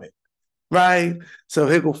from it, right? So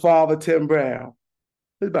here go Father Tim Brown.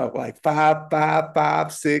 He's about like 5'5",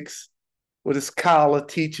 5'6", with his collar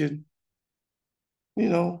teaching, you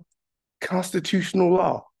know, constitutional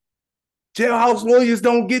law. Jailhouse lawyers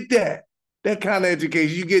don't get that. that kind of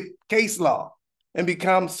education. You get case law and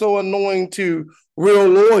become so annoying to real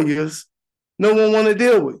lawyers, no one want to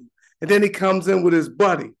deal with you. And then he comes in with his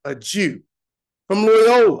buddy, a Jew from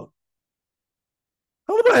Loyola.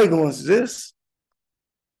 Nobody wants this.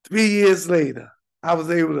 3 years later, I was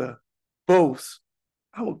able to boast.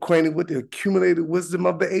 I'm acquainted with the accumulated wisdom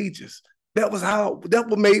of the ages. That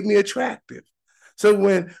what made me attractive. So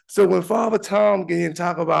when Father Tom began to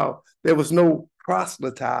talk about there was no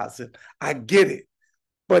proselytizing, I get it.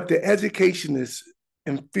 But the education is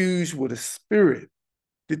infused with a spirit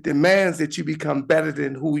that demands that you become better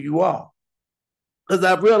than who you are. Because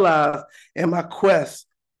I've realized in my quest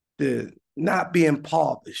to not be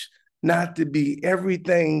impoverished, not to be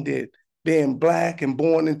everything that being Black and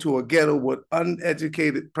born into a ghetto with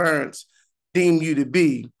uneducated parents deem you to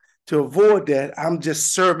be, to avoid that, I'm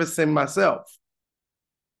just servicing myself.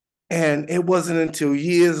 And it wasn't until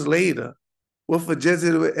years later with a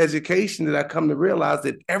Jesuit education that I come to realize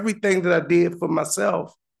that everything that I did for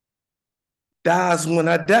myself dies when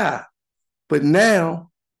I die. But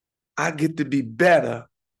now I get to be better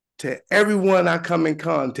to everyone I come in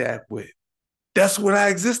contact with. That's what I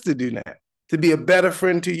exist to do now, to be a better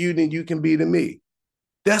friend to you than you can be to me.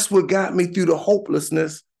 That's what got me through the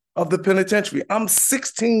hopelessness of the penitentiary. I'm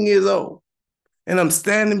 16 years old, and I'm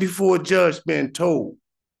standing before a judge being told,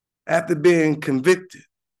 after being convicted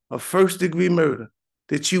of first-degree murder,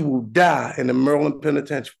 that you will die in the Maryland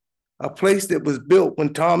Penitentiary, a place that was built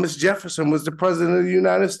when Thomas Jefferson was the president of the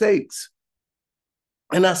United States.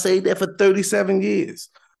 And I stayed there for 37 years,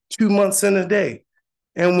 2 months in a day.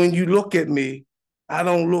 And when you look at me, I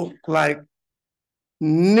don't look like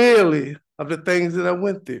nearly of the things that I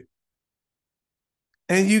went through.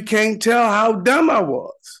 And you can't tell how dumb I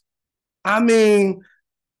was. I mean,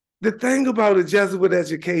 the thing about a Jesuit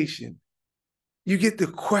education, you get to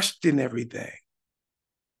question everything.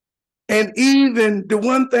 And even the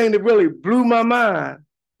one thing that really blew my mind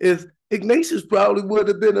is Ignatius probably would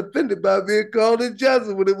have been offended by being called a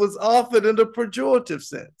Jesuit. It was offered in a pejorative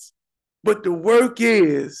sense. But the work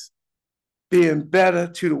is being better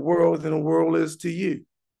to the world than the world is to you.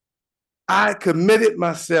 I committed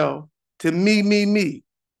myself to me.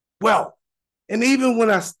 Well, and even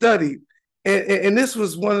when I studied, and this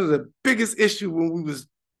was one of the biggest issues when we was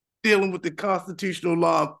dealing with the constitutional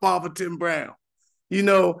law, and Father Tim Brown,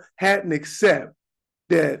 hadn't accepted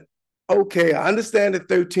that, okay, I understand the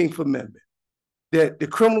 13th Amendment, that the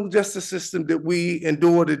criminal justice system that we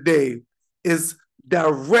endure today is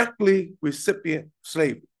directly recipient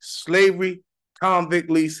slavery,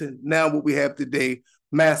 convict leasing, now what we have today,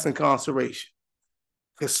 mass incarceration.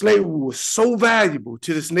 Because slavery was so valuable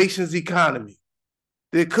to this nation's economy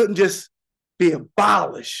that it couldn't just be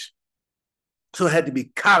abolished. So it had to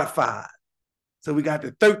be codified. So we got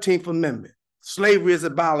the 13th Amendment. Slavery is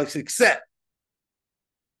abolished except.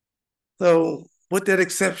 So what that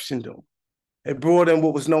exception do? It brought in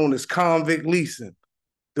what was known as convict leasing.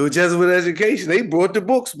 Through Jesuit education, they brought the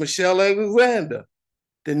books, Michelle Alexander,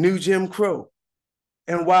 The New Jim Crow.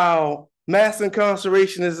 And while mass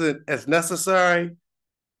incarceration isn't as necessary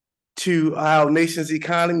to our nation's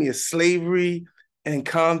economy as slavery and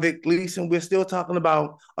convict leasing, we're still talking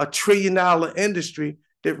about a $1 trillion industry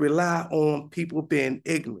that rely on people being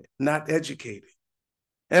ignorant, not educated.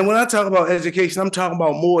 And when I talk about education, I'm talking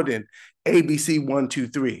about more than ABC 1, 2,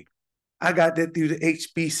 3. I got that through the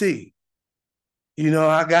HBC.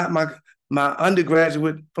 I got my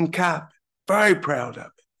undergraduate from Coppin, very proud of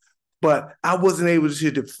it. But I wasn't able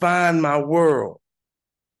to define my world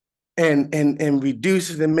and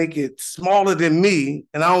reduce it and make it smaller than me.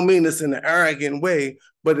 And I don't mean this in an arrogant way,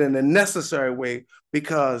 but in a necessary way,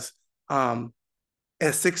 because at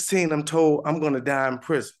 16, I'm told I'm going to die in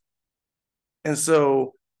prison. And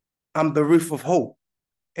so I'm the roof of hope.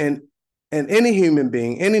 And any human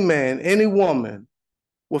being, any man, any woman,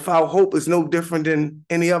 without hope is no different than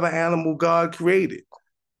any other animal God created.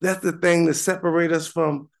 That's the thing that separates us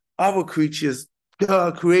from other creatures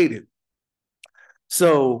God created.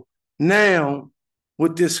 So now,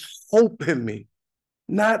 with this hope in me,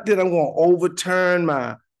 not that I'm going to overturn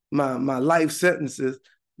my life sentences,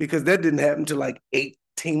 because that didn't happen until like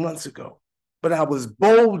 18 months ago, but I was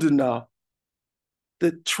bold enough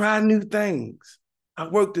to try new things. I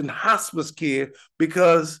worked in hospice care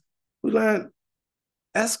because we learned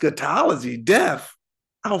eschatology, death,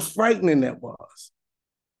 how frightening that was.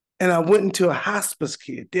 And I went into a hospice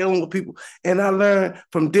care, dealing with people, and I learned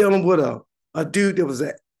from dealing with a dude that was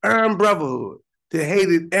an armed brotherhood that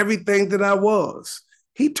hated everything that I was.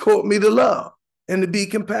 He taught me to love and to be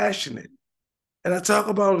compassionate. And I talk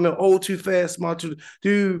about in the Old Too Fast, Smart Too,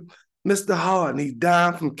 dude, Mr. Harden, he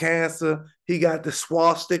died from cancer. He got the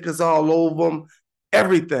swastikas all over him,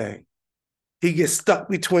 everything. He gets stuck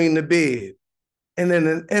between the bed. And in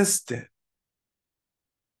an instant,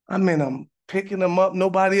 I'm picking him up.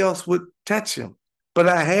 Nobody else would touch him. But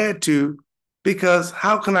I had to, because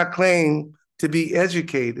how can I claim to be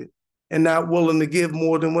educated and not willing to give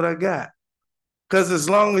more than what I got? Because as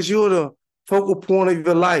long as you're the focal point of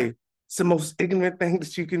your life, it's the most ignorant thing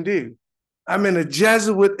that you can do. I'm in a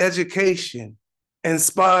Jesuit education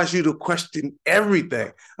inspires you to question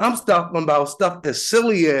everything. I'm talking about stuff as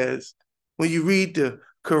silly as when you read the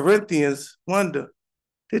Corinthians, wonder,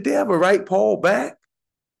 did they ever write Paul back?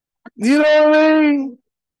 You know what I mean?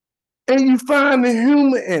 And you find the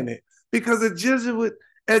humor in it because a Jesuit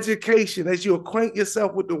education, as you acquaint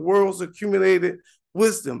yourself with the world's accumulated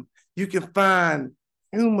wisdom, you can find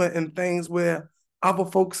humor in things where other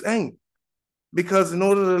folks ain't. Because in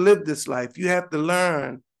order to live this life, you have to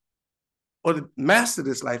learn, or to master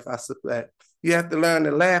this life, I suspect, you have to learn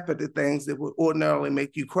to laugh at the things that would ordinarily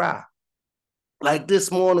make you cry. Like this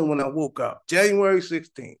morning when I woke up, January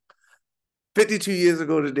 16th, 52 years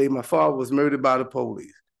ago today, my father was murdered by the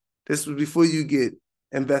police. This was before you get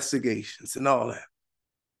investigations and all that.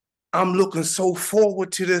 I'm looking so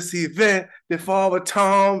forward to this event that Father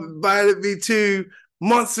Tom invited me to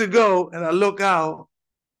months ago, and I look out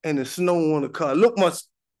and the snow on the car. It looked much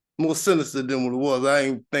more sinister than what it was. I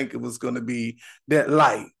didn't think it was going to be that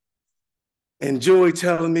light. And Joy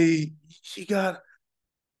telling me, I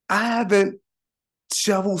haven't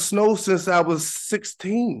shoveled snow since I was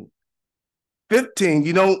 16. 15,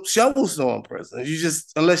 you don't shovel snow in prison. You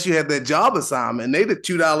just, unless you have that job assignment. They the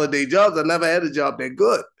 $2 a day jobs. I never had a job that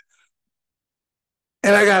good.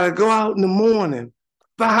 And I got to go out in the morning,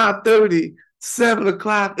 5:30, 7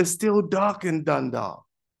 o'clock, it's still dark in Dundalk.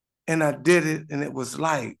 And I did it, and it was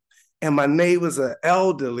light. And my neighbors are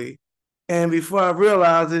elderly. And before I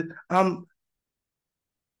realized it,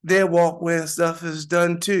 their walkway and stuff is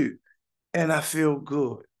done too. And I feel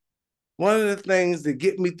good. One of the things that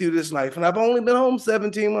get me through this life, and I've only been home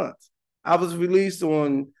 17 months. I was released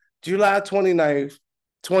on July 29th,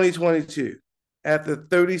 2022, after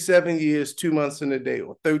 37 years, 2 months and a day,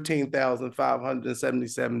 or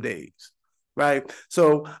 13,577 days, right?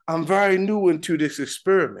 So I'm very new into this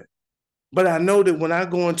experiment. But I know that when I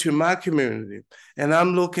go into my community and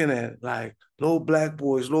I'm looking at like little Black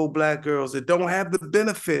boys, little Black girls that don't have the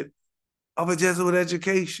benefit of a Jesuit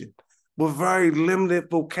education, with very limited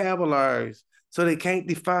vocabularies, so they can't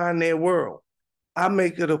define their world, I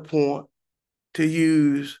make it a point to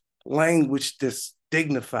use language that's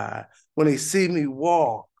dignified. When they see me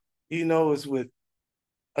walk, it's with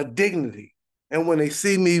a dignity. And when they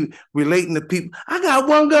see me relating to people, I got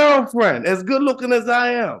one girlfriend, as good looking as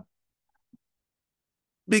I am.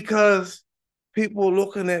 Because people are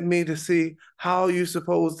looking at me to see how you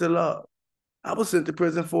supposed to love. I was sent to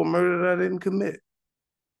prison for a murder that I didn't commit.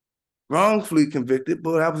 Wrongfully convicted,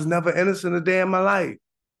 but I was never innocent a day in my life.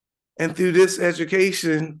 And through this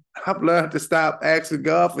education, I've learned to stop asking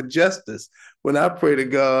God for justice. When I pray to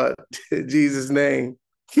God, in Jesus' name,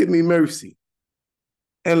 give me mercy.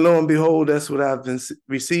 And lo and behold, that's what I've been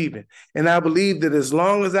receiving. And I believe that as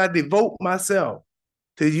long as I devote myself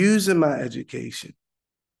to using my education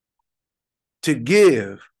to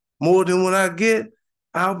give more than what I get,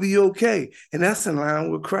 I'll be okay. And that's in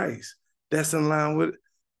line with Christ. That's in line with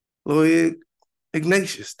Lord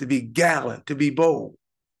Ignatius, to be gallant, to be bold.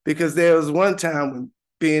 Because there was one time when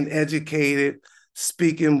being educated,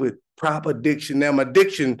 speaking with proper diction. Now, my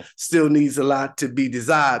diction still needs a lot to be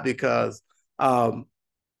desired because the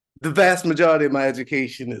vast majority of my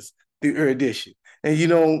education is through erudition. And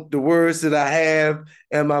the words that I have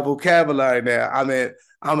in my vocabulary now,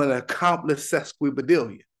 I'm an accomplished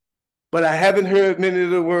sesquipedalian. But I haven't heard many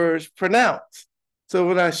of the words pronounced. So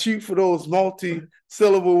when I shoot for those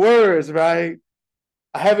multi-syllable words, right,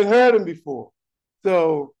 I haven't heard them before.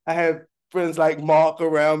 So I have friends like Mark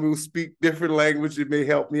around me who speak different language that may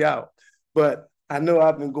help me out. But I know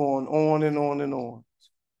I've been going on and on and on.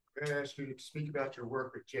 I'm going to ask you to speak about your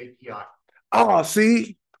work at JPI. Oh,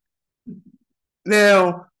 see?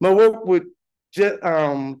 Now, my work with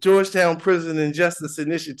Georgetown Prison and Justice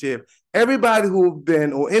Initiative, everybody who have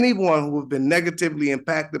been, or anyone who have been negatively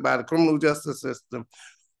impacted by the criminal justice system,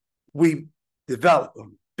 we develop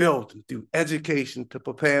them, build them through education to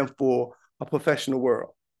prepare them for a professional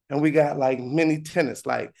world. And we got like many tenets,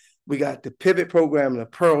 like we got the pivot program and the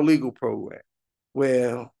paralegal program,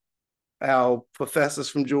 where our professors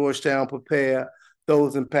from Georgetown prepare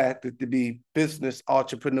those impacted to be business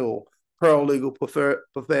entrepreneur, paralegal prepared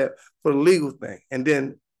for the legal thing. And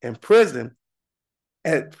then in prison,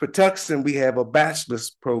 at Patuxent, we have a bachelor's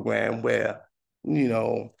program where,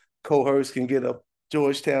 cohorts can get a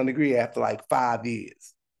Georgetown degree after like 5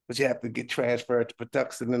 years, but you have to get transferred to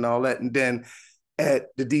Patuxent and all that. And then at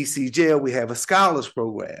the DC jail, we have a scholars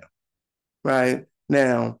program, right?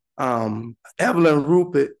 Now, Evelyn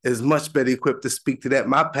Rupert is much better equipped to speak to that.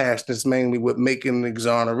 My passion is mainly with making an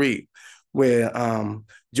exoneree, where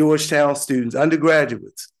Georgetown students,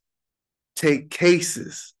 undergraduates, take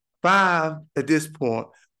cases, 5 at this point,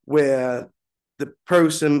 where the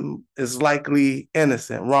person is likely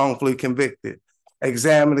innocent, wrongfully convicted,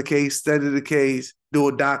 examine the case, study the case, do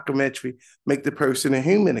a documentary, make the person a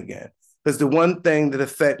human again. Because the one thing that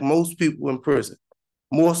affects most people in prison,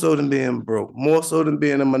 more so than being broke, more so than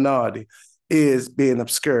being a minority, is being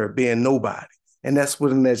obscure, being nobody. And that's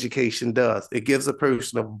what an education does. It gives a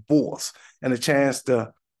person a voice and a chance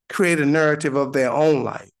to create a narrative of their own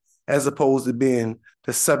life, as opposed to being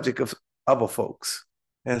the subject of other folks.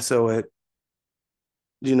 And so at,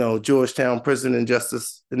 Georgetown Prison and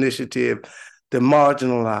Justice Initiative, the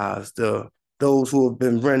marginalized, those who have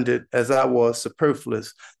been rendered, as I was,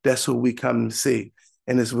 superfluous, that's who we come to see.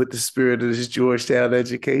 And it's with the spirit of this Georgetown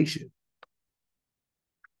education.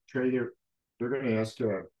 Trey, they're going to ask,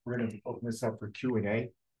 we're going to open this up for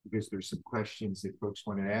Q&A because there's some questions that folks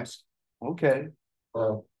want to ask. Okay.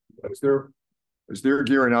 As they're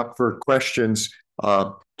gearing up for questions,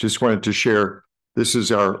 just wanted to share, this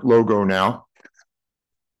is our logo now,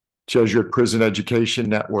 Jesuit Prison Education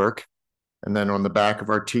Network. And then on the back of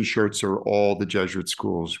our t-shirts are all the Jesuit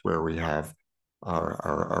schools where we have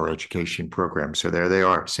our education program. So there they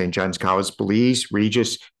are: St. John's College, Belize,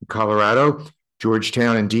 Regis, Colorado,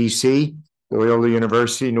 Georgetown in DC, Loyola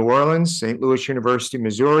University, New Orleans, St. Louis University,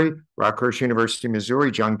 Missouri, Rockhurst University, Missouri,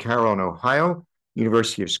 John Carroll in Ohio,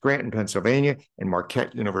 University of Scranton, Pennsylvania, and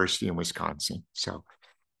Marquette University in Wisconsin. So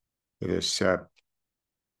it is.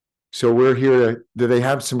 So we're here. Do they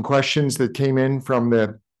have some questions that came in from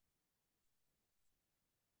the?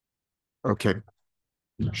 Okay,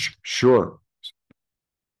 sure.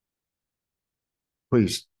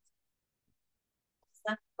 Please.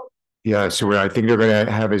 Yeah, so I think they're going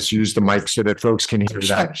to have us use the mic so that folks can hear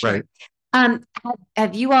that, right?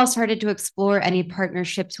 Have you all started to explore any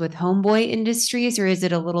partnerships with Homeboy Industries, or is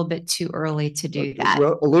it a little bit too early to do that?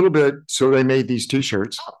 Well, a little bit. So they made these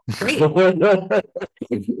t-shirts. Oh, great.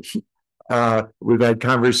 We've had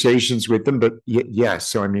conversations with them, but yes.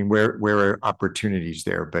 So I mean, where are opportunities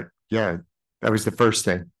there? But yeah, that was the first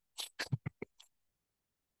thing.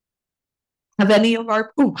 Have any of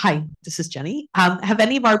our, hi, this is Jenny. Have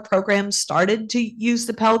any of our programs started to use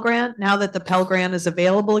the Pell Grant now that the Pell Grant is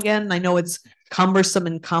available again? I know it's cumbersome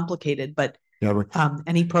and complicated, but yeah,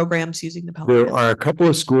 any programs using the Pell Grant? There are a couple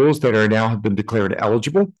of schools that are now have been declared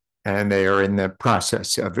eligible, and they are in the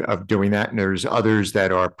process of doing that. And there's others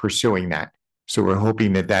that are pursuing that. So we're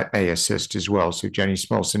hoping that that may assist as well. So Jenny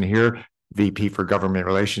Smolson here, VP for Government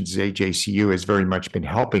Relations at AJCU, has very much been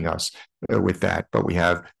helping us with that. But we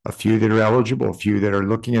have a few that are eligible, a few that are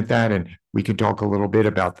looking at that, and we can talk a little bit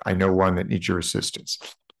about, I know one that needs your assistance.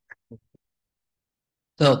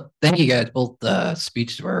 So thank you guys. Both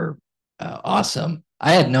speeches were awesome.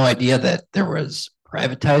 I had no idea that there was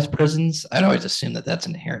privatized prisons. I'd always assumed that that's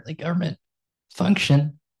inherently government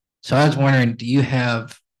function. So I was wondering, do you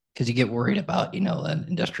have, because you get worried about, an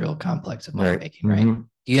industrial complex of money making, right? Mm-hmm.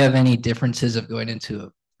 Do you have any differences of going into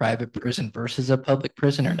a private prison versus a public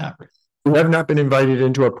prison, or not really? We have not been invited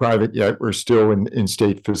into a private yet. We're still in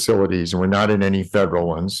state facilities, and we're not in any federal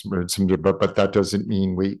ones. But that doesn't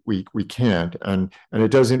mean we can't, and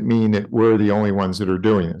it doesn't mean that we're the only ones that are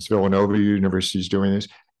doing this. Villanova University is doing this.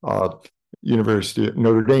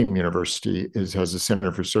 Notre Dame University has a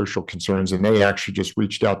Center for Social Concerns, and they actually just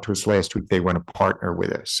reached out to us last week. They want to partner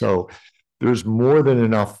with us. So there's more than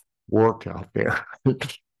enough work out there.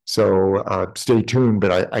 So stay tuned,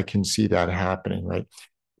 but I can see that happening, right?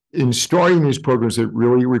 In starting these programs, it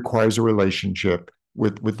really requires a relationship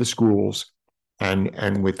with the schools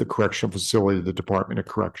and with the correctional facility, the Department of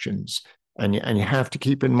Corrections. And you have to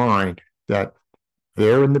keep in mind that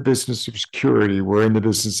they're in the business of security, we're in the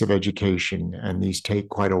business of education, and these take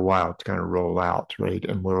quite a while to kind of roll out, right?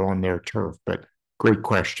 And we're on their turf, but great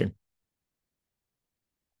question.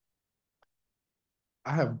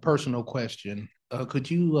 I have a personal question. Could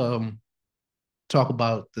you talk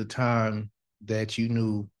about the time that you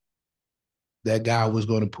knew that God was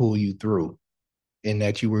going to pull you through and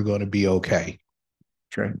that you were going to be okay?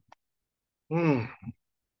 Trey.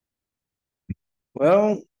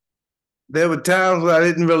 Well, there were times where I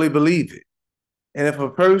didn't really believe it. And if a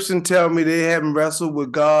person tell me they haven't wrestled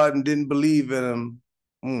with God and didn't believe in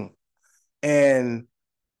him, and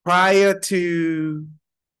prior to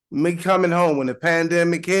me coming home when the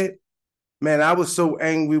pandemic hit, Man, I was so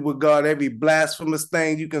angry with God. Every blasphemous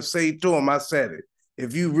thing you can say to him, I said it.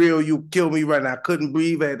 If you real, you kill me right now. I couldn't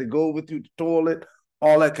breathe. I had to go over through the toilet,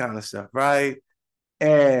 all that kind of stuff, right?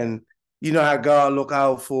 And you know how God look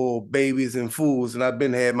out for babies and fools, and I've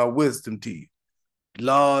been had my wisdom teeth.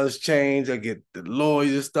 Laws change. I get the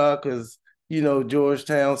lawyers stuff because, you know,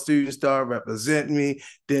 Georgetown students started representing me.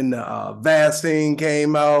 Then the vaccine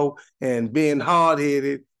came out, and being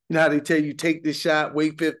hard-headed, you know how they tell you take the shot,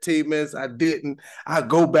 wait 15 minutes. I didn't. I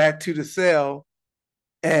go back to the cell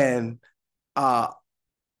and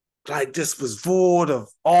like just was void of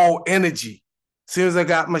all energy. As soon as I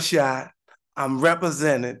got my shot, I'm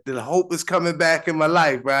represented. The hope is coming back in my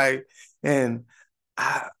life, right? And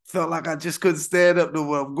I felt like I just couldn't stand up to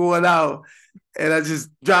what I'm going out. And I just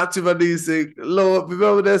dropped to my knees and said, Lord,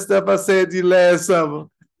 remember that stuff I said to you last summer?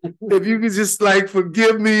 If you could just like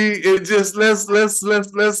forgive me and just let's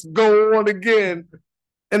go on again.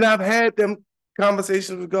 And I've had them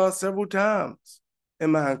conversations with God several times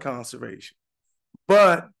in my incarceration.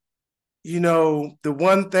 But, you know, the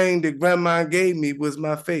one thing that grandma gave me was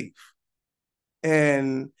my faith.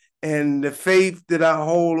 And the faith that I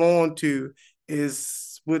hold on to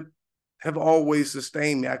is what have always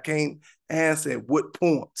sustained me. I can't answer at what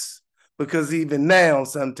points, because even now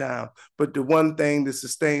sometimes, but the one thing that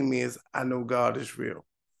sustained me is I know God is real.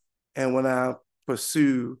 And when I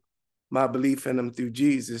pursue my belief in him through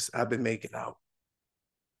Jesus, I've been making out.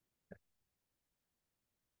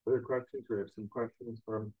 Other questions? We have some questions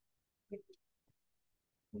from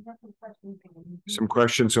some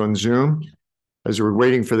questions on Zoom. As we're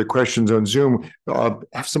waiting for the questions on Zoom, I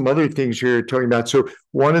have some other things here talking about. So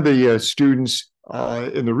one of the students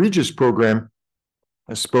in the Regis program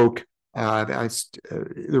spoke.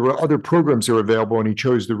 There were other programs that were available, and he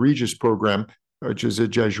chose the Regis program, which is a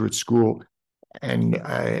Jesuit school. And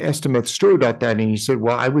I asked him a story about that, and he said,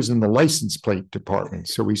 well, I was in the license plate department.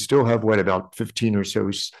 So we still have, about 15 or so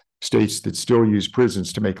states that still use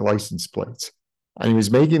prisons to make license plates. And he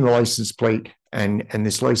was making the license plate, and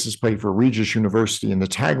this license plate for Regis University, and the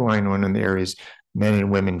tagline on there is men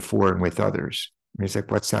and women for and with others. And he's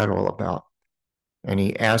like, what's that all about? And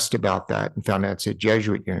he asked about that and found out it's a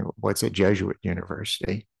Jesuit, what's a Jesuit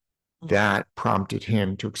university? That prompted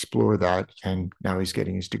him to explore that. And now he's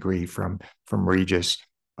getting his degree from Regis,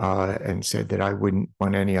 and said that I wouldn't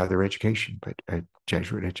want any other education, but a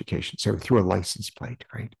Jesuit education. So through a license plate,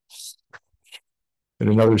 right? And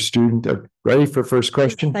another student, ready for first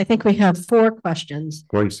question? I think we have 4 questions.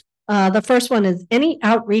 Please. The first one is, any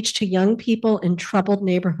outreach to young people in troubled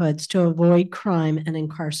neighborhoods to avoid crime and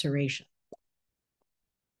incarceration?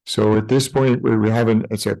 So at this point, we haven't,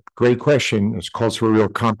 it's a great question. It's called for a real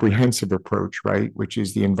comprehensive approach, right? Which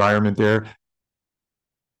is the environment there.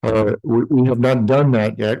 We have not done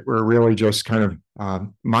that yet. We're really just kind of,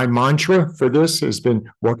 my mantra for this has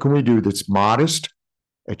been, what can we do that's modest,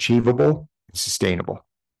 achievable, and sustainable?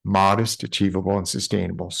 Modest, achievable, and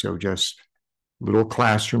sustainable. So just little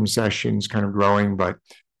classroom sessions kind of growing, but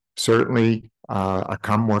certainly a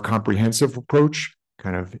more comprehensive approach,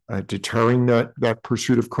 kind of deterring that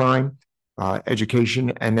pursuit of crime,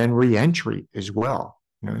 education, and then reentry as well.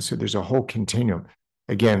 So there's a whole continuum.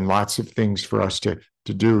 Again, lots of things for us to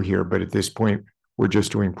do here, but at this point, we're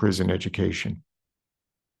just doing prison education.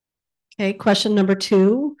 Okay, question number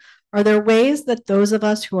 2. Are there ways that those of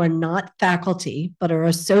us who are not faculty, but are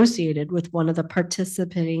associated with one of the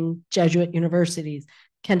participating Jesuit universities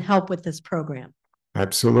can help with this program?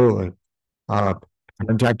 Absolutely.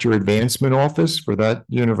 Contact your advancement office for that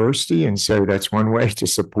university and say that's one way to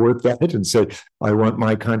support that, and say, I want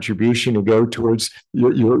my contribution to go towards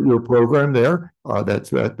your program there.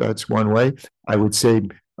 That's one way. I would say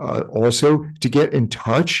also to get in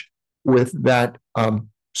touch with that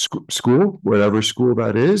school, whatever school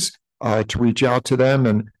that is, to reach out to them.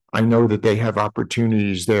 And I know that they have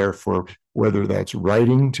opportunities there for whether that's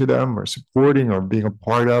writing to them or supporting or being a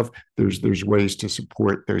part of. There's ways to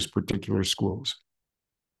support those particular schools.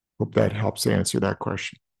 Hope that helps answer that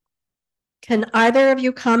question. Can either of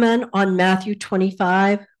you comment on Matthew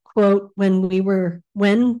 25, quote, when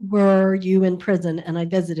were you in prison and I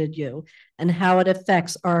visited you, and how it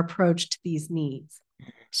affects our approach to these needs?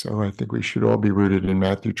 So I think we should all be rooted in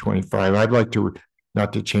Matthew 25. I'd like to,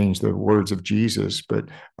 not to change the words of Jesus, but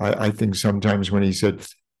I think sometimes when he said,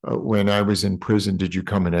 when I was in prison, did you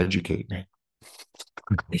come and educate me?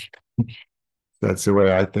 That's the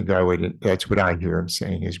way I think I would, that's what I hear him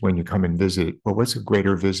saying, is when you come and visit. Well, what's a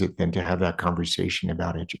greater visit than to have that conversation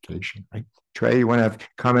about education, right? Trey, you want to have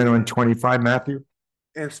comment on 25, Matthew?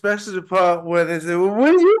 And especially the part where they say, well,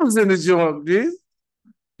 when you was in the joint, dude?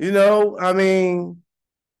 I mean,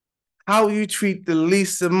 How you treat the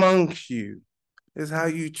least amongst you is how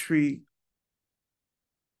you treat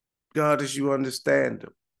God as you understand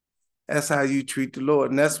him. That's how you treat the Lord.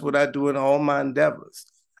 And that's what I do in all my endeavors.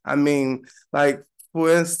 I mean, like, for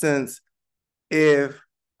instance, if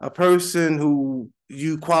a person who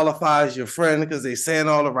you qualify as your friend because they're saying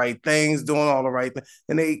all the right things, doing all the right things,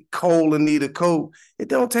 and they cold and need a coat, it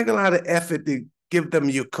don't take a lot of effort to give them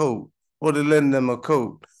your coat or to lend them a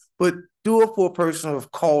coat. But do it for a person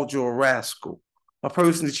who've called you a rascal, a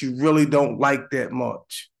person that you really don't like that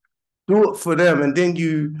much. Do it for them, and then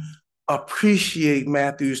you appreciate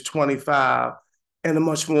Matthews 25 in a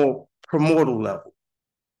much more primordial level.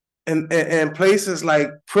 And places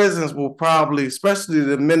like prisons will probably, especially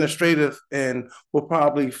the administrative end, will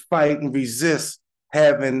probably fight and resist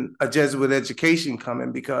having a Jesuit education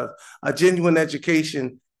coming, because a genuine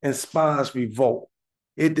education inspires revolt.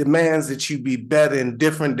 It demands that you be better and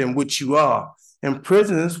different than what you are. And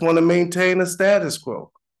prisons want to maintain a status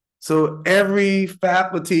quo. So every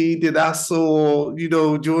faculty that I saw,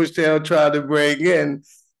 Georgetown tried to bring in,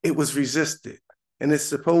 it was resisted. And it's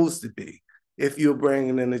supposed to be, if you're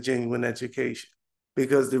bringing in a genuine education,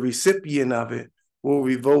 because the recipient of it will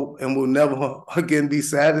revolt and will never again be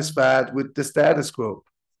satisfied with the status quo.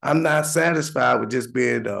 I'm not satisfied with just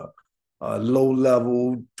being a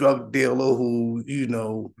low-level drug dealer who,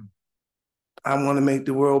 I want to make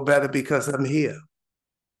the world better because I'm here.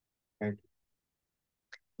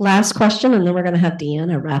 Last question, and then we're going to have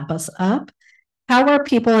Deanna wrap us up. How are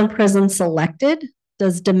people in prison selected?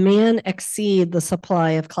 Does demand exceed the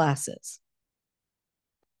supply of classes?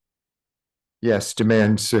 Yes,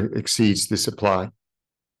 demand exceeds the supply.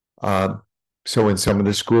 So in some of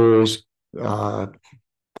the schools,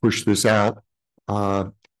 push this out,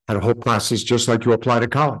 had a whole process just like you apply to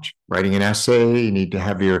college. Writing an essay, you need to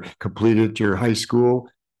have completed your high school.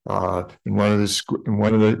 In one of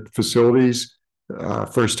the facilities,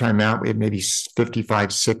 first time out, we had maybe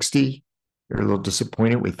 55, 60. We were a little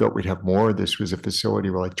disappointed. We thought we'd have more. This was a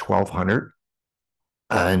facility with like 1,200.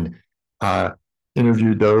 And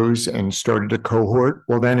interviewed those and started a cohort.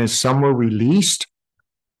 Well, then as some were released,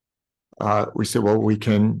 we said, well, we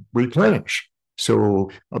can replenish.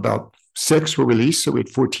 So about 6 were released, so we had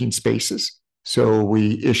 14 spaces. So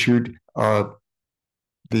we issued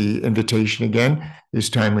the invitation again. This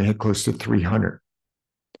time we had close to 300.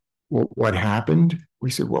 Well, what happened?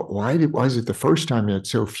 We said, well, why was it the first time you had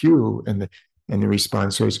so few? And the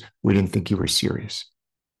response was, we didn't think you were serious.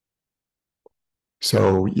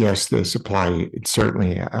 So yes, the supply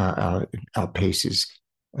certainly outpaces,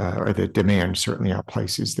 or the demand certainly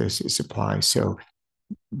outpaces this supply. So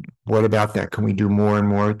what about that? Can we do more and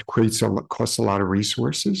more? It costs a lot of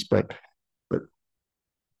resources, but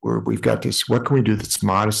we've got this. What can we do that's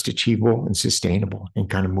modest, achievable, and sustainable, and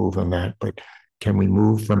kind of move on that? But can we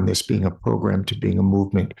move from this being a program to being a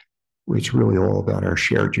movement, which really all about our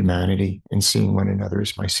shared humanity and seeing one another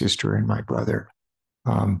as my sister and my brother?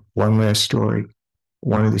 One last story.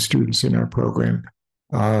 One of the students in our program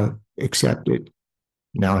accepted,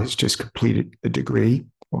 now has just completed a degree,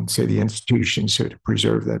 I won't say the institution, so to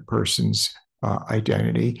preserve that person's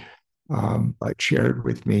identity, but shared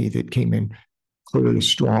with me that came in clearly a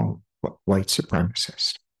strong white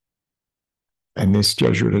supremacist. And this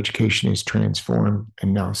Jesuit education is transformed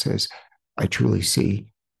and now says, I truly see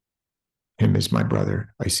him as my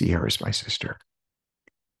brother. I see her as my sister.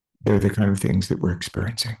 They're the kind of things that we're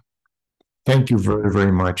experiencing. Thank you very,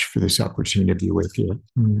 very much for this opportunity to be with you.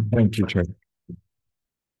 Thank you, Chair.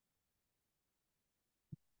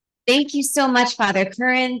 Thank you so much, Father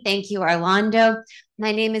Curran. Thank you, Arlando.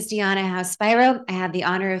 My name is Deanna House-Spiro. I have the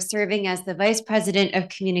honor of serving as the Vice President of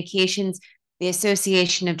Communications, the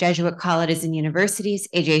Association of Jesuit Colleges and Universities,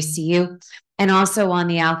 AJCU, and also on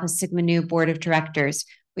the Alpha Sigma Nu Board of Directors.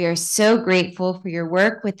 We are so grateful for your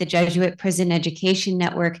work with the Jesuit Prison Education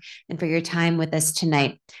Network and for your time with us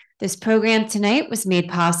tonight. This program tonight was made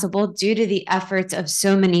possible due to the efforts of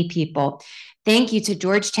so many people. Thank you to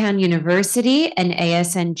Georgetown University and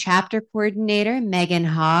ASN Chapter Coordinator, Megan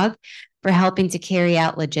Hogg, for helping to carry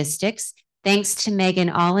out logistics. Thanks to Megan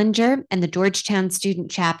Ollinger and the Georgetown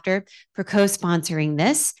Student Chapter for co-sponsoring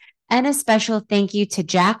this. And a special thank you to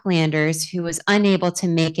Jack Landers, who was unable to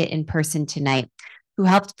make it in person tonight, who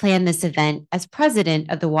helped plan this event as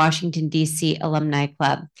president of the Washington, D.C. Alumni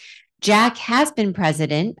Club. Jack has been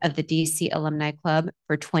president of the D.C. Alumni Club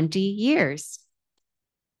for 20 years.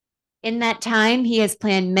 In that time, he has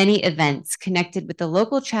planned many events connected with the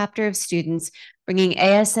local chapter of students, bringing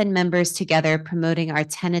ASN members together, promoting our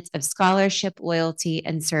tenets of scholarship, loyalty,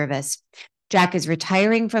 and service. Jack is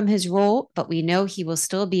retiring from his role, but we know he will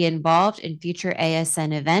still be involved in future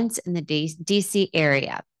ASN events in the DC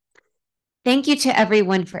area. Thank you to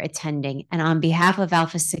everyone for attending. And on behalf of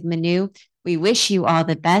Alpha Sigma Nu, we wish you all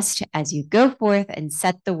the best as you go forth and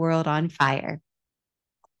set the world on fire.